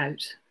speak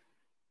out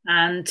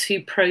and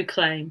to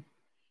proclaim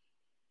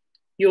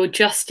your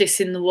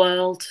justice in the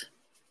world,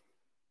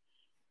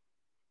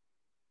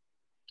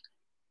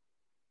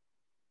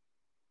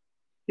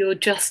 your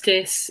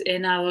justice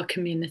in our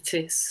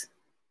communities.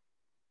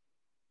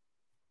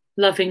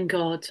 Loving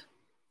God,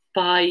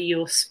 by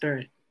your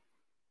Spirit,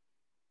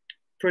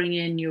 bring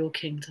in your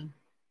kingdom.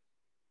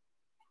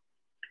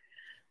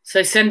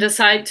 So send us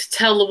out to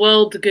tell the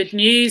world the good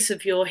news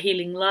of your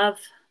healing love.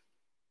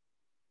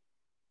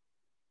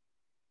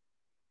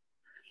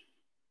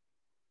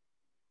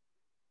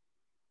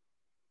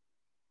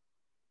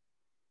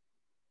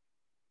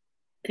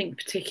 Think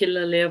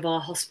particularly of our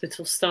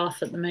hospital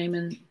staff at the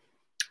moment,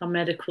 our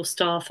medical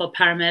staff, our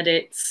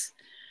paramedics,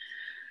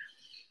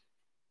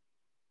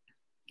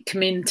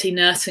 community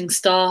nursing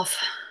staff,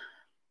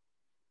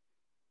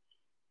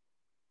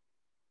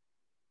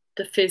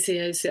 the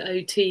physios, the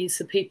OTs,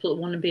 the people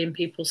that want to be in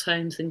people's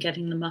homes and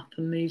getting them up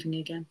and moving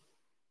again.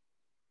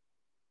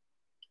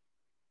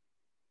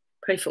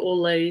 Pray for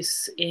all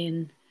those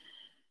in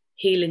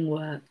healing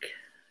work,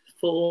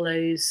 for all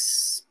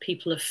those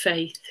people of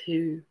faith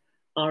who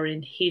are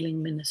in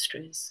healing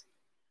ministries.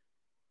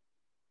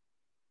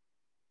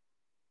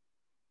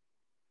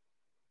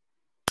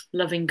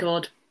 Loving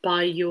God,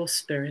 by your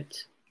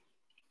Spirit,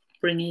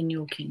 bring in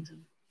your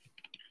kingdom.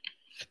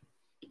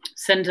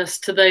 Send us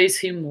to those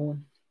who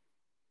mourn,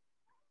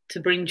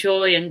 to bring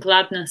joy and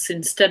gladness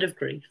instead of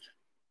grief.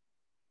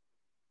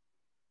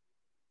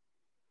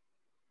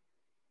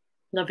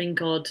 Loving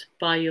God,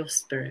 by your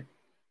Spirit,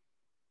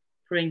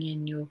 bring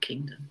in your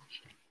kingdom.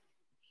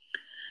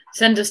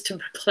 Send us to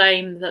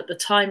proclaim that the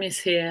time is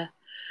here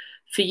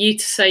for you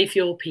to save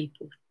your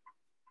people.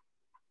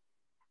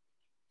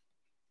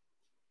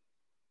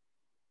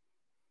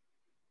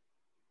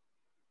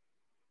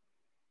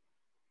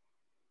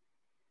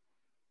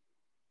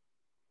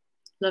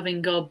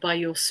 Loving God, by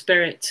your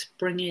Spirit,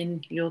 bring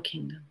in your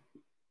kingdom.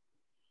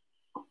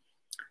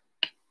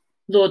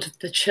 Lord of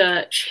the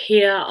Church,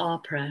 hear our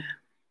prayer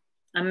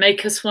and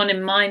make us one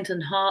in mind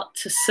and heart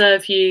to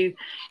serve you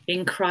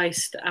in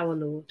Christ our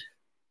Lord.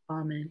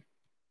 Amen.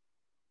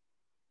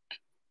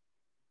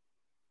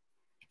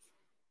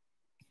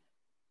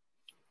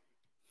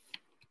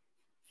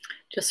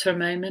 Just for a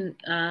moment,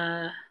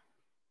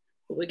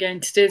 what we're going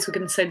to do is we're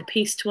going to say the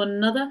peace to one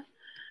another.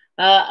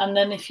 And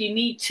then if you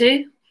need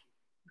to, I'm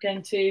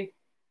going to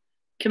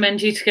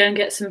commend you to go and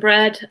get some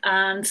bread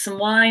and some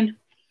wine,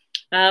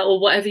 or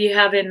whatever you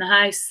have in the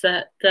house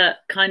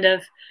that kind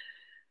of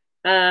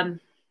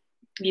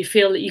you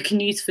feel that you can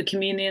use for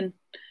communion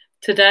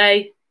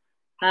today,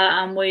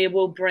 and we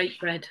will break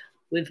bread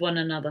with one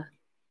another.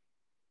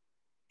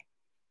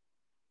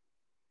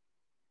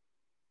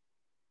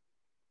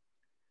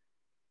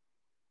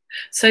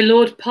 So,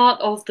 Lord, part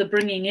of the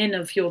bringing in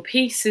of your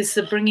peace is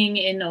the bringing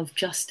in of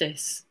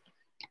justice.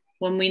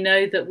 When we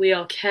know that we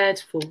are cared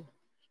for,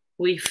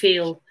 we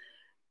feel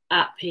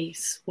at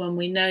peace. When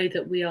we know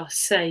that we are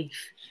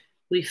safe,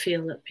 we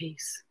feel at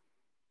peace.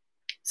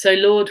 So,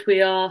 Lord,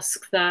 we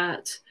ask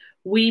that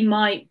we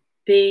might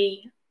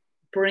be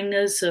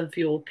bringers of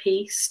your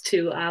peace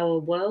to our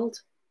world,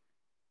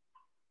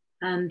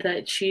 and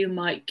that you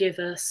might give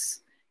us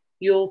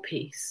your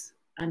peace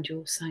and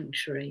your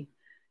sanctuary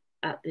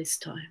at this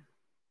time.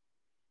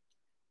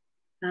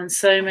 And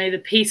so may the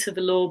peace of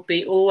the Lord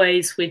be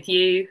always with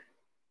you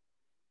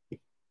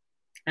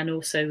and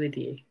also with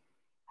you.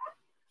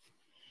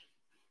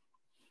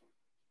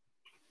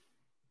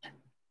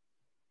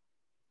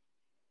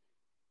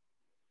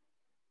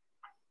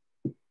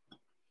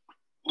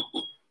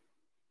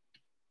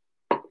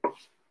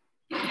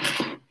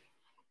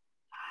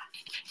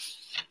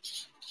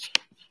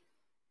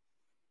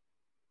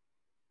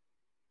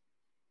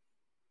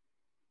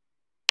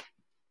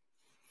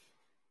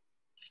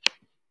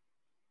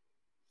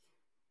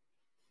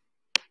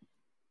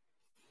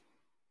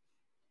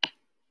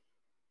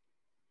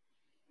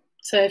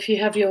 So if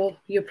you have your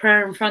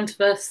prayer in front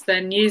of us,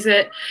 then use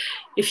it.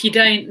 If you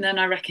don't, then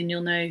I reckon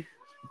you'll know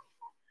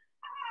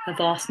a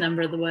vast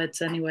number of the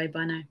words anyway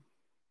by now.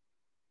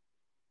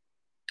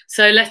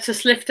 So let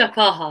us lift up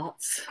our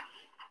hearts.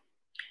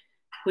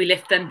 We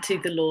lift them to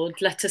the Lord.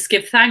 Let us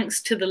give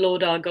thanks to the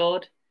Lord our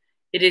God.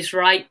 It is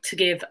right to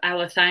give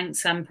our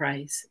thanks and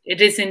praise. It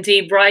is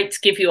indeed right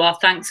to give you our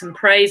thanks and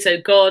praise, O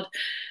God,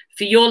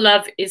 for your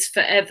love is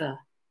forever.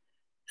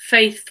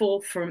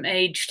 Faithful from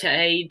age to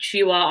age,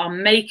 you are our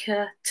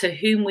maker to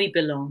whom we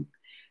belong.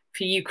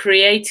 For you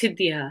created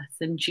the earth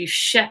and you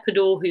shepherd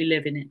all who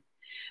live in it.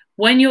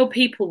 When your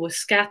people were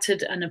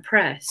scattered and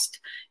oppressed,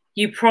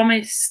 you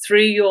promised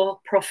through your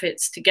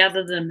prophets to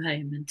gather them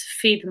home and to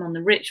feed them on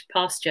the rich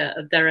pasture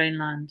of their own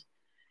land.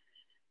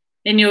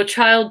 In your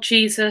child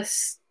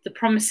Jesus, the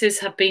promises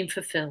have been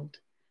fulfilled.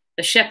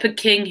 A shepherd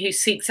king who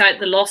seeks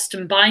out the lost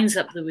and binds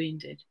up the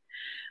wounded.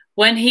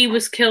 When he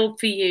was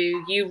killed for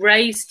you, you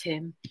raised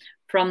him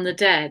from the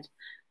dead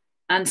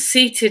and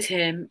seated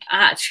him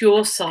at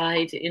your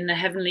side in the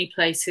heavenly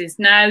places.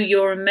 Now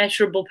your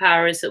immeasurable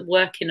power is at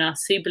work in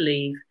us who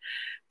believe,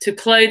 to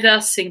clothe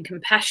us in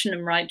compassion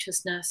and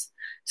righteousness,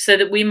 so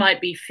that we might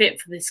be fit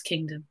for this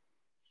kingdom,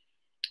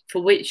 for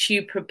which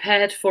you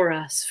prepared for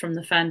us from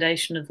the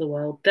foundation of the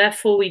world.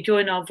 Therefore we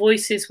join our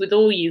voices with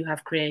all you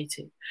have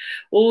created,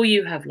 all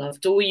you have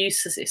loved, all you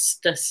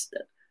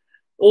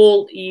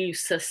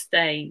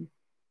sustain,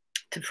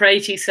 to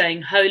praise you,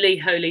 saying, Holy,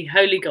 holy,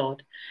 holy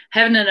God,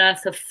 heaven and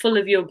earth are full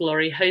of your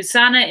glory.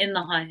 Hosanna in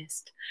the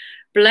highest.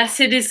 Blessed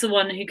is the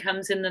one who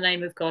comes in the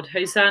name of God.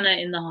 Hosanna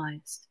in the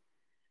highest.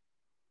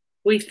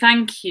 We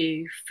thank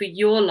you for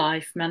your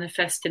life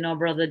manifest in our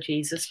brother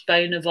Jesus,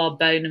 bone of our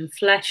bone and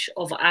flesh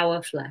of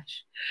our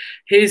flesh,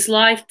 whose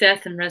life,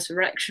 death, and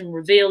resurrection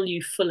reveal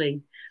you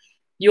fully,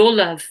 your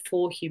love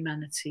for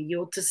humanity,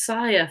 your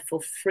desire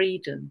for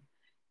freedom,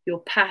 your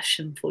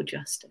passion for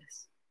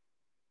justice.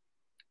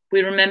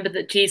 We remember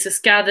that Jesus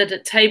gathered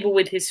at table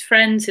with his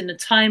friends in a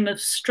time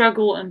of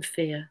struggle and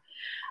fear,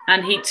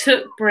 and he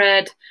took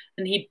bread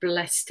and he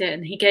blessed it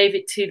and he gave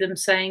it to them,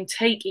 saying,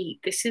 Take, eat,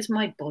 this is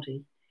my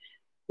body,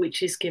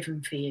 which is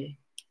given for you.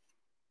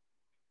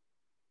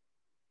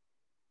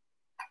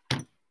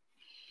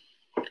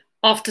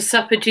 After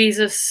supper,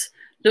 Jesus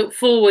looked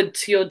forward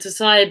to your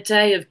desired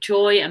day of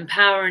joy and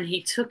power, and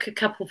he took a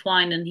cup of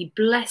wine and he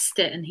blessed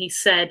it and he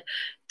said,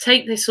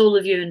 Take this, all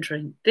of you, and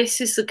drink. This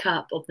is the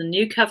cup of the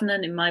new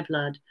covenant in my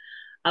blood.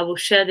 I will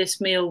share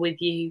this meal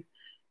with you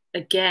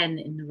again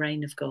in the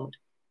reign of God.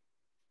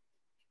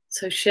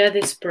 So share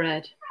this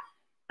bread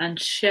and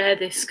share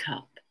this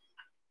cup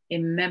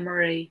in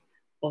memory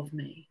of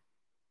me.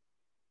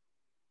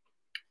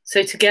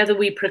 So together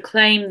we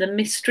proclaim the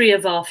mystery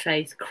of our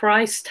faith.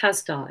 Christ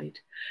has died,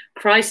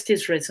 Christ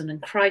is risen,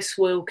 and Christ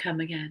will come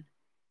again.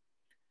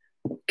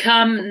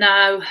 Come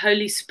now,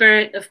 Holy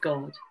Spirit of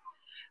God.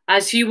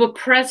 As you were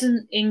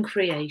present in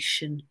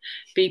creation,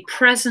 be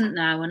present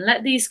now, and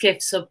let these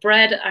gifts of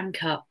bread and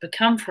cup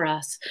become for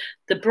us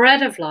the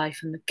bread of life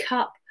and the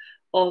cup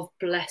of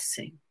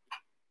blessing.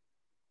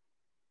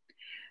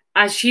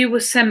 As you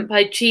were sent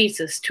by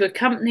Jesus to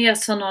accompany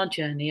us on our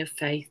journey of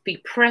faith, be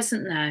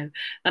present now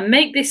and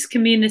make this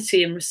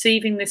community in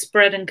receiving this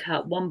bread and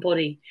cup one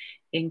body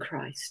in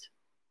Christ.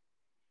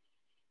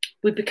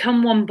 We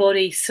become one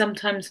body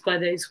sometimes by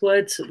those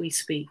words that we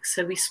speak.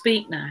 So we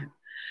speak now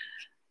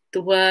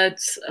the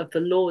words of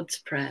the Lord's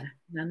Prayer.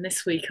 And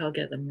this week I'll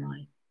get them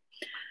right.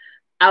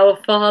 Our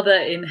Father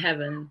in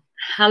heaven,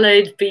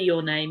 hallowed be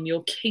your name.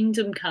 Your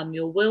kingdom come,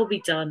 your will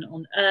be done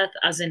on earth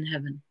as in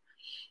heaven.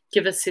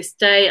 Give us this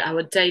day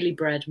our daily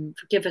bread and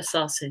forgive us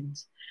our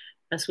sins,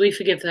 as we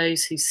forgive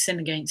those who sin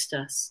against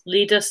us.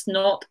 Lead us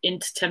not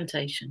into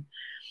temptation.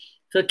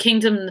 For the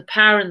kingdom and the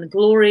power and the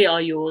glory are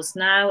yours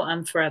now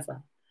and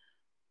forever.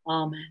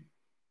 Amen.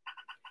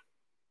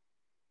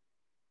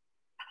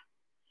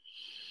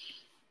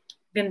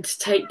 I'm going to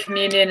take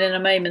communion in a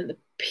moment. The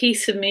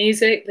piece of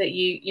music that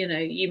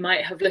you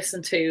might have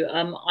listened to,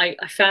 I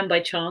found by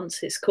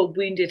chance. It's called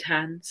Wounded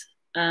Hands,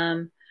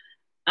 and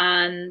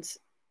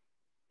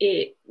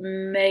it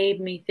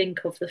made me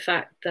think of the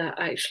fact that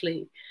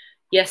actually,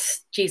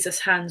 yes,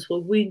 Jesus' hands were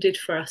wounded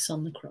for us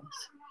on the cross.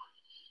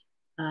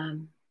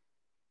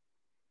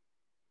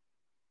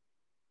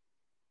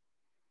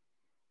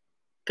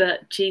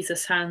 But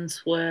Jesus'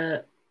 hands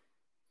were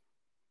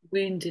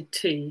wounded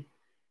too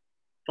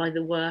by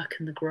the work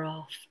and the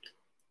graft,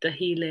 the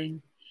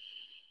healing,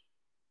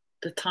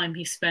 the time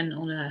he spent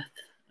on earth.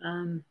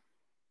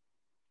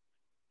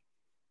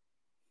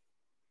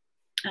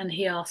 And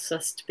he asks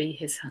us to be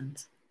his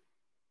hands,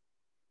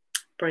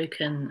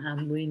 broken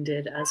and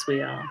wounded as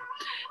we are.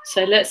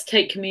 So let's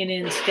take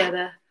communion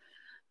together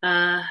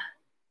for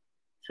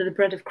the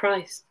bread of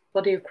Christ,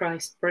 body of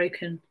Christ,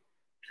 broken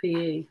for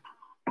you.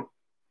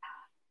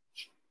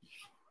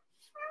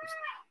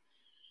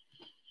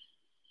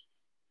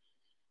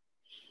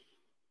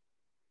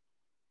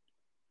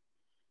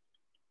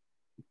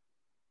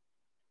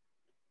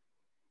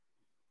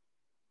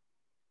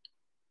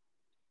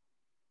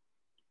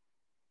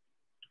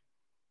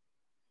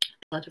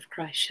 Blood of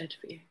Christ shed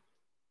for you.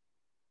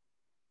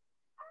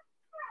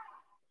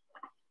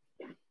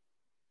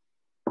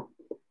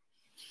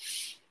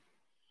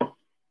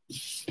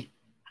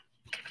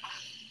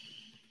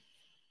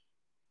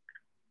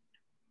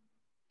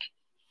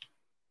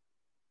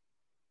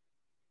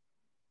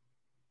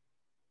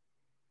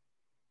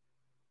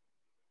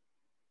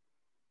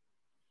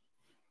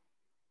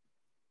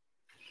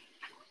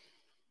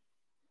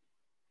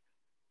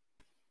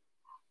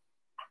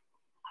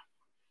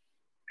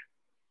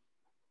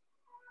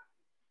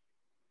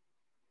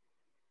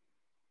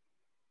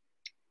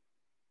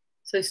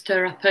 So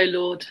stir up, O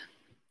Lord,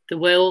 the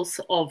wills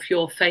of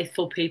your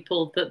faithful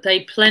people, that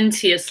they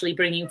plenteously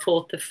bringing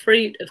forth the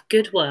fruit of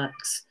good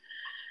works,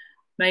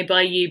 may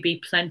by you be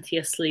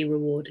plenteously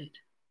rewarded.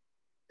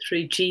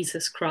 Through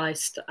Jesus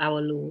Christ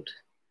our Lord.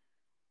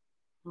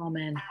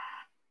 Amen.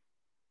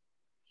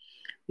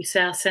 We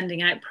say our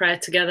sending out prayer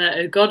together.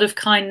 O God of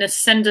kindness,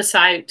 send us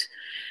out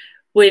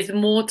with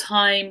more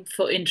time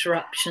for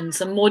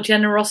interruptions and more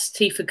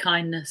generosity for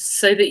kindness,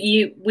 so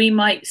that we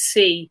might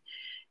see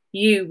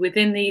you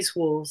within these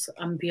walls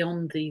and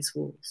beyond these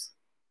walls.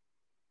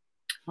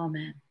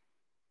 Amen.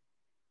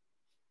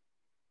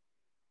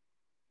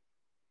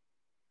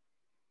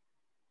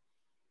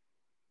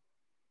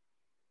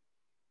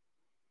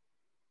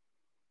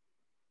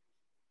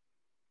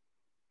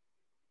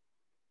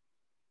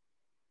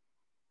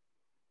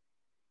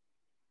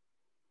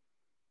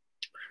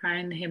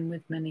 Crown him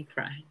with many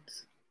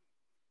crowns.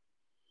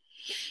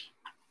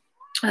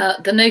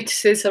 The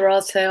notices are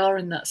as they are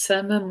in that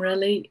sermon,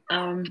 really.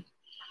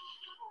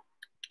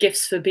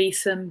 Gifts for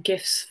Besom,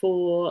 gifts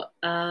for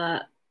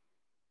Santa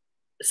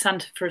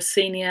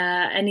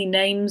Frosenia, any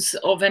names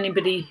of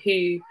anybody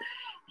who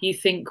you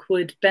think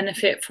would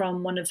benefit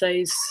from one of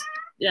those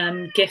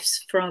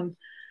gifts from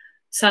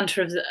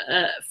Santa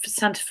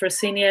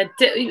Frosenia.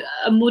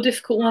 A more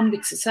difficult one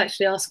because it's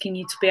actually asking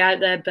you to be out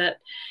there, but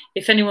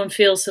if anyone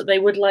feels that they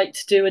would like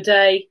to do a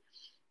day,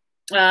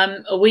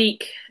 a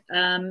week,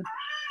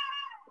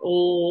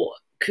 or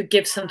could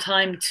give some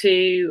time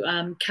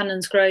to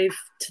Cannons Grove,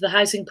 to the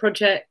housing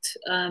project,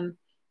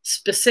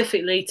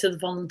 specifically to the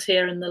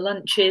volunteer and the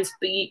lunches,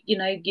 but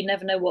you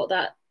never know what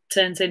that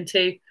turns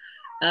into.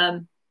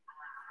 Then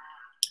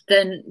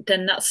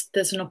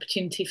there's an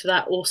opportunity for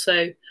that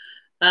also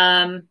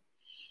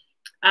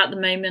at the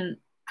moment.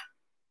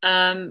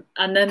 And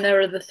then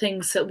there are the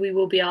things that we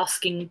will be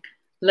asking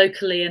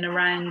locally and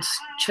around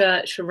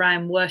church,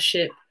 around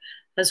worship,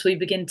 as we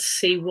begin to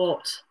see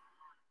what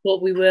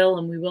we will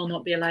and we will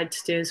not be allowed to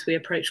do as we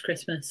approach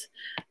Christmas.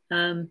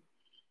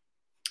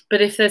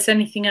 But if there's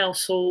anything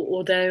else,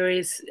 or there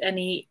is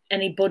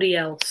anybody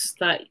else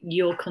that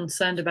you're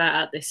concerned about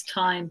at this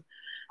time,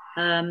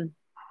 then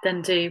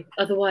do.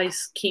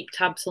 Otherwise, keep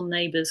tabs on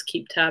neighbours,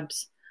 keep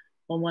tabs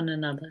on one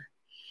another.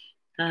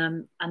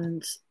 And know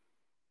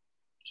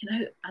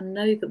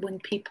that when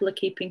people are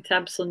keeping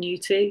tabs on you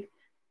too,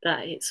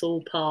 that it's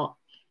all part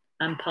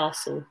and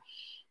parcel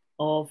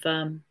of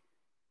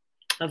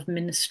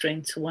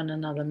ministering to one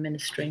another,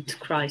 ministering to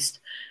Christ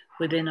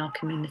within our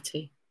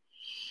community.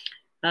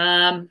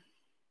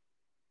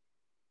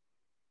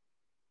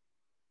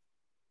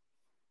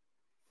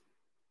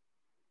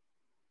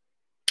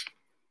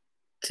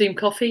 Zoom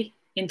coffee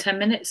in 10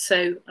 minutes,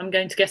 so I'm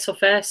going to get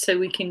off air so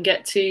we can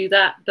get to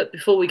that. But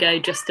before we go,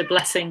 just a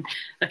blessing,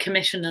 a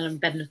commission and a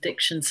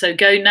benediction. So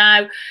go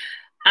now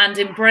and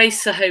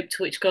embrace the hope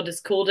to which God has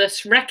called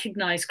us.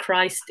 Recognize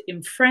Christ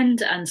in friend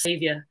and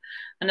Saviour.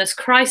 And as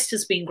Christ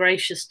has been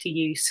gracious to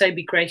you, so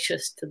be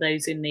gracious to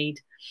those in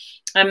need.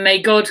 And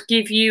may God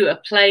give you a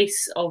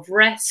place of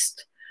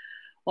rest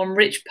on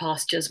rich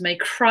pastures. May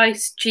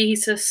Christ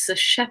Jesus, the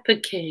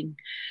Shepherd King,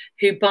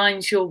 who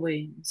binds your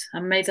wounds,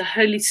 and may the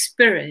Holy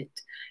Spirit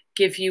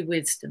give you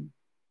wisdom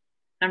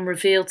and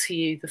reveal to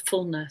you the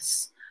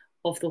fullness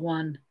of the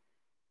one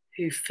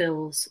who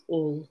fills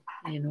all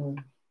in all.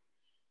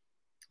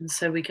 And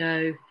so we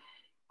go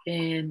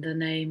in the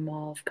name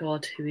of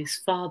God, who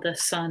is Father,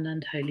 Son,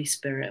 and Holy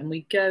Spirit. And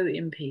we go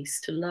in peace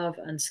to love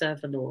and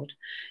serve the Lord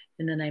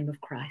in the name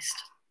of Christ.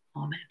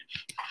 Amen.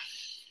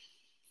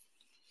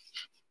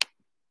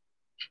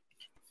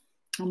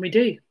 And we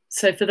do.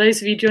 So for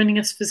those of you joining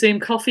us for Zoom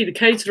Coffee, the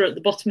codes are at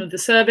the bottom of the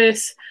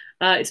service.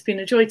 It's been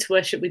a joy to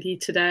worship with you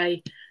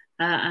today,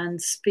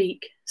 and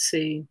speak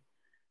soon.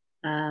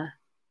 Bye.